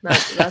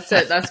 That's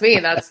it. That's me.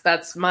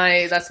 That's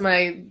my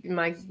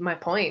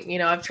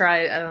point. I've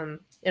tried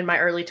in my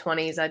early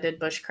 20s. I did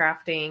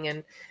bushcrafting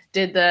and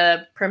did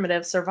the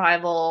primitive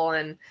survival,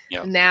 and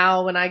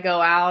now when I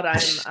go out,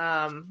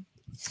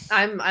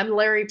 I'm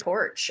Larry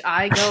Porch.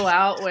 I go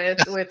out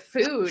with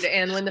food,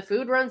 and when the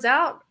food runs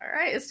out, all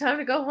right, it's time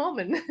to go home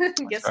and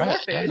get some more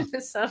food. Yeah.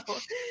 So,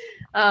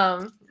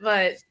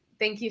 but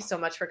thank you so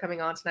much for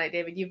coming on tonight,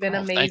 David. You've been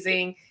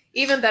amazing,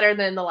 even better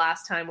than the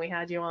last time we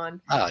had you on.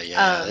 Oh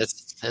yeah,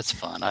 it's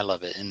fun. I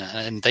love it,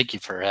 and thank you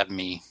for having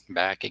me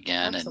back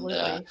again. Absolutely.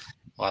 And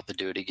we'll have to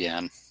do it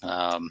again.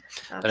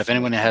 But if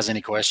anyone has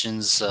any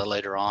questions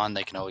later on,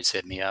 they can always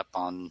hit me up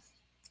on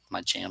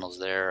my channels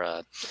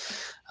there.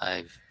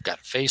 I've got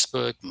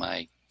Facebook,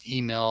 my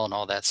email, and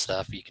all that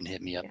stuff. You can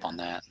hit me up on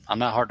that. I'm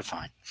not hard to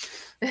find.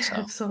 So.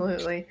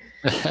 Absolutely.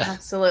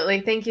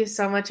 Absolutely. Thank you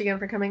so much again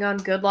for coming on.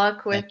 Good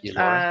luck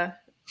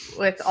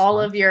with all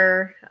of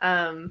your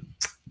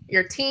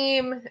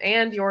team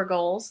and your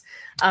goals,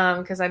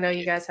 because I know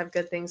you guys have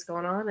good things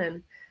going on,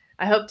 and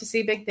I hope to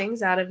see big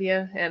things out of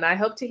you, and I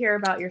hope to hear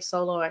about your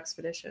solo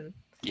expedition.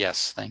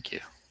 Yes, thank you.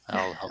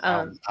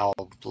 I'll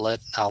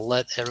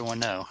let everyone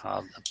know.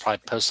 I'll probably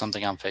post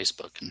something on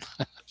Facebook. And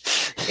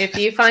if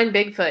you find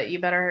Bigfoot, you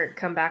better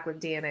come back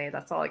with DNA.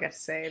 That's all I got to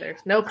say. There's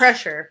no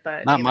pressure,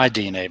 but not my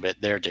DNA, but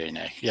their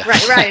DNA. Yeah.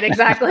 Right,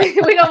 exactly.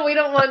 we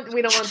don't want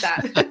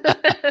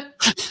that.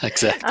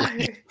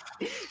 Exactly.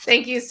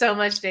 Thank you so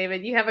much,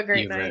 David. You have a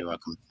great night. You're very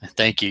welcome.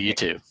 Thank you. You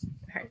too.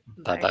 All right.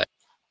 Bye-bye.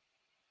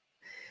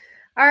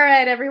 All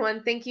right,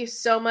 everyone. Thank you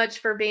so much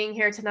for being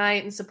here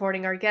tonight and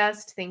supporting our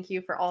guest. Thank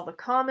you for all the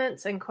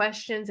comments and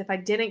questions. If I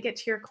didn't get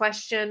to your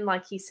question,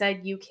 like he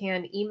said, you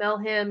can email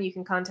him. You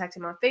can contact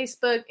him on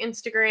Facebook,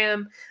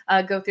 Instagram,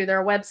 go through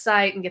their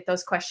website and get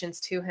those questions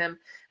to him.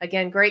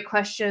 Again, great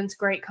questions,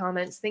 great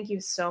comments. Thank you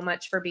so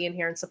much for being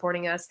here and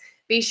supporting us.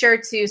 Be sure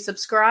to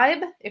subscribe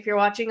if you're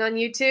watching on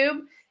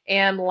YouTube,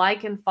 and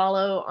like and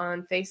follow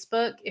on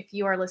Facebook. If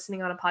you are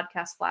listening on a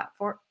podcast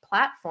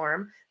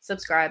platform,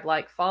 subscribe,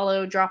 like,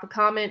 follow, drop a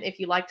comment if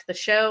you liked the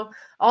show.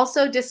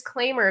 Also,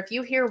 disclaimer, if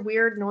you hear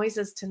weird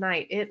noises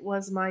tonight, it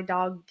was my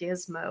dog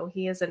Gizmo.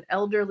 He is an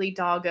elderly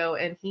doggo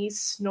and he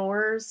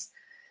snores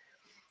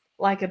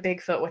like a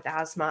Bigfoot with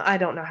asthma. I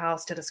don't know how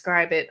else to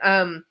describe it.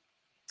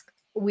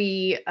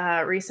 We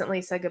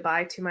recently said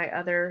goodbye to my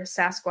other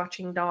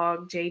Sasquatching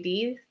dog,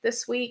 JD,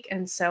 this week.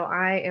 And so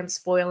I am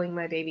spoiling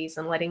my babies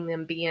and letting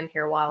them be in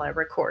here while I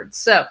record.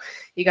 So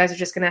you guys are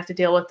just going to have to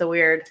deal with the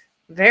weird,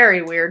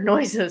 very weird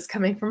noises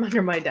coming from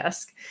under my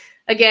desk.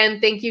 Again,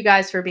 thank you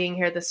guys for being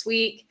here this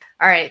week.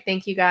 All right.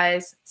 Thank you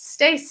guys.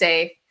 Stay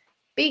safe.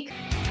 Be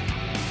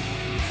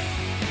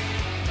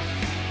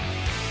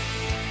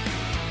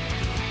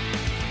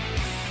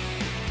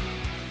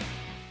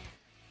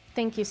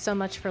Thank you so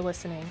much for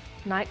listening.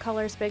 Night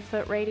Callers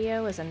Bigfoot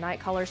Radio is a Night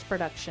Callers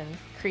production,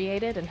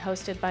 created and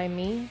hosted by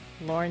me,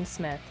 Lauren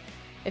Smith.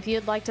 If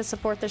you'd like to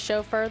support the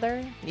show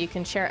further, you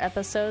can share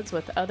episodes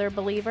with other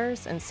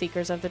believers and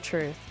seekers of the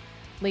truth.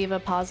 Leave a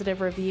positive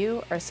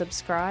review or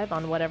subscribe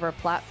on whatever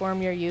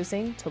platform you're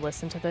using to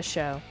listen to the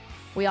show.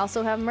 We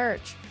also have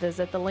merch.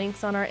 Visit the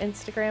links on our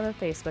Instagram and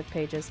Facebook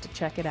pages to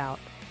check it out.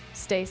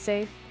 Stay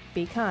safe,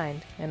 be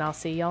kind, and I'll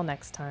see y'all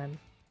next time.